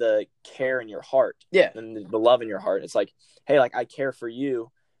it out of the care in your heart. Yeah. And the love in your heart. It's like, hey, like, I care for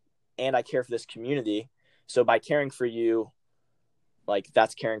you and I care for this community. So by caring for you, like,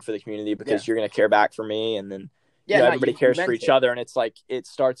 that's caring for the community, because you're going to care back for me. And then everybody cares for each other. And it's like, it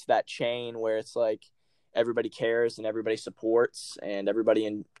starts that chain where it's like everybody cares and everybody supports and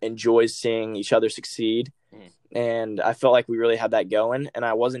everybody enjoys seeing each other succeed. And I felt like we really had that going. And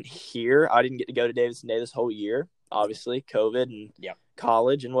I wasn't here. I didn't get to go to Davidson Day this whole year, obviously, COVID and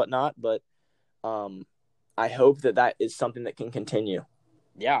college and whatnot. But I hope that is something that can continue.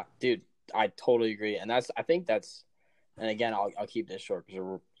 Yeah, dude, I totally agree. And I think that's, and again, I'll keep this short because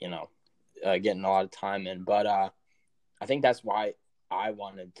we're, getting a lot of time in. But I think that's why I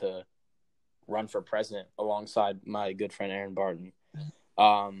wanted to run for president alongside my good friend Aaron Barton.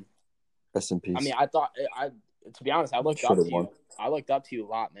 Rest in peace. I mean, to be honest, I looked up to you. I looked up to you a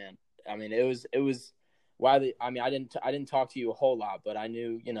lot, man. I mean, it was why I didn't talk to you a whole lot, but I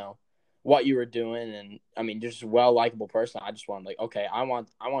knew, what you were doing, and I mean, just a likable person. I just wanted, like, okay, I want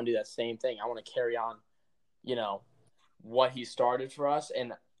to do that same thing. I want to carry on, what he started for us.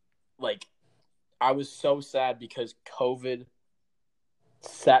 And like, I was so sad because COVID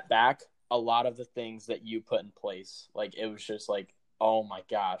set back a lot of the things that you put in place. Like, it was just like, oh my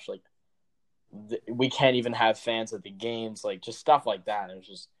gosh, like we can't even have fans at the games, like just stuff like that. It was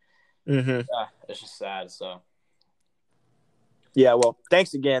just, it's just sad. So, yeah, well,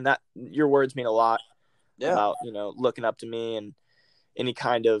 thanks again. That your words mean a lot about, looking up to me, and any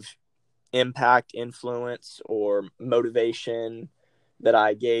kind of impact, influence, or motivation that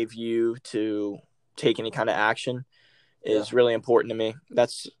I gave you to take any kind of action is really important to me.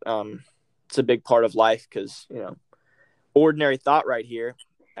 That's it's a big part of life, because ordinary thought right here.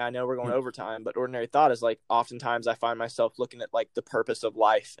 I know we're going overtime, but ordinary thought is like, oftentimes I find myself looking at like the purpose of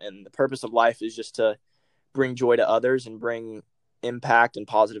life, and the purpose of life is just to bring joy to others and bring impact and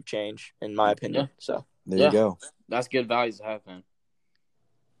positive change, in my opinion. So there you go. That's good values to have, man.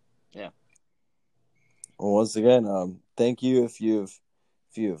 Yeah. Well, once again, thank you if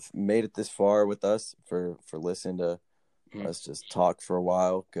you've made it this far with us, for listening to us just talk for a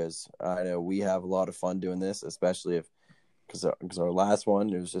while, because I know we have a lot of fun doing this, especially because our last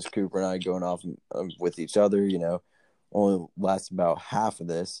one, it was just Cooper and I going off with each other, only lasts about half of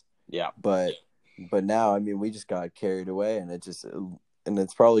this. Yeah. But now, I mean, we just got carried away, and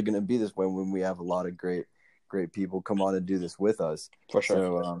it's probably going to be this way when we have a lot of great people come on and do this with us. For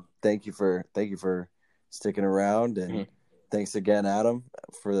sure. So thank you for sticking around, and thanks again, Adam,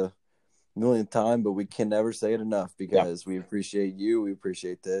 for the millionth time. But we can never say it enough, because we appreciate you. We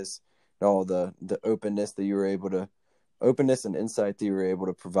appreciate this, and all the openness and insight that you were able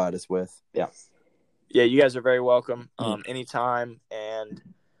to provide us with. Yeah, you guys are very welcome anytime, and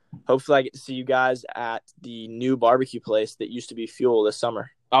hopefully I get to see you guys at the new barbecue place that used to be Fuel this summer.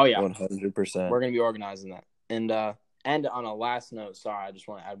 Oh yeah, 100%. We're gonna be organizing that. And on a last note, sorry, I just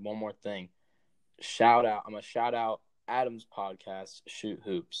want to add one more thing. I'm gonna shout out Adam's podcast, Shoot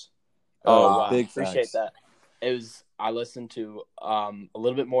Hoops. Oh wow, big appreciate that. I listened to a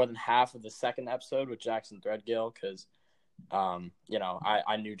little bit more than half of the second episode with Jackson Threadgill, because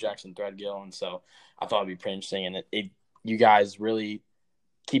I knew Jackson Threadgill, and so I thought it'd be pretty interesting. And you guys really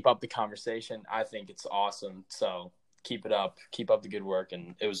keep up the conversation. I think it's awesome. So keep it up. Keep up the good work.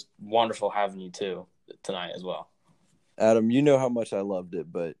 And it was wonderful having you too tonight as well. Adam, you know how much I loved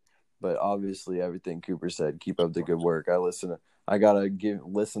it, but obviously everything Cooper said, keep up the good work. I gotta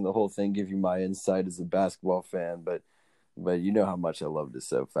listen to the whole thing, give you my insight as a basketball fan, but you know how much I loved it.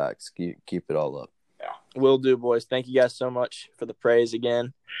 So facts, keep it all up. Yeah, will do, boys. Thank you guys so much for the praise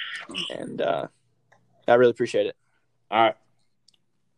again, and I really appreciate it. All right.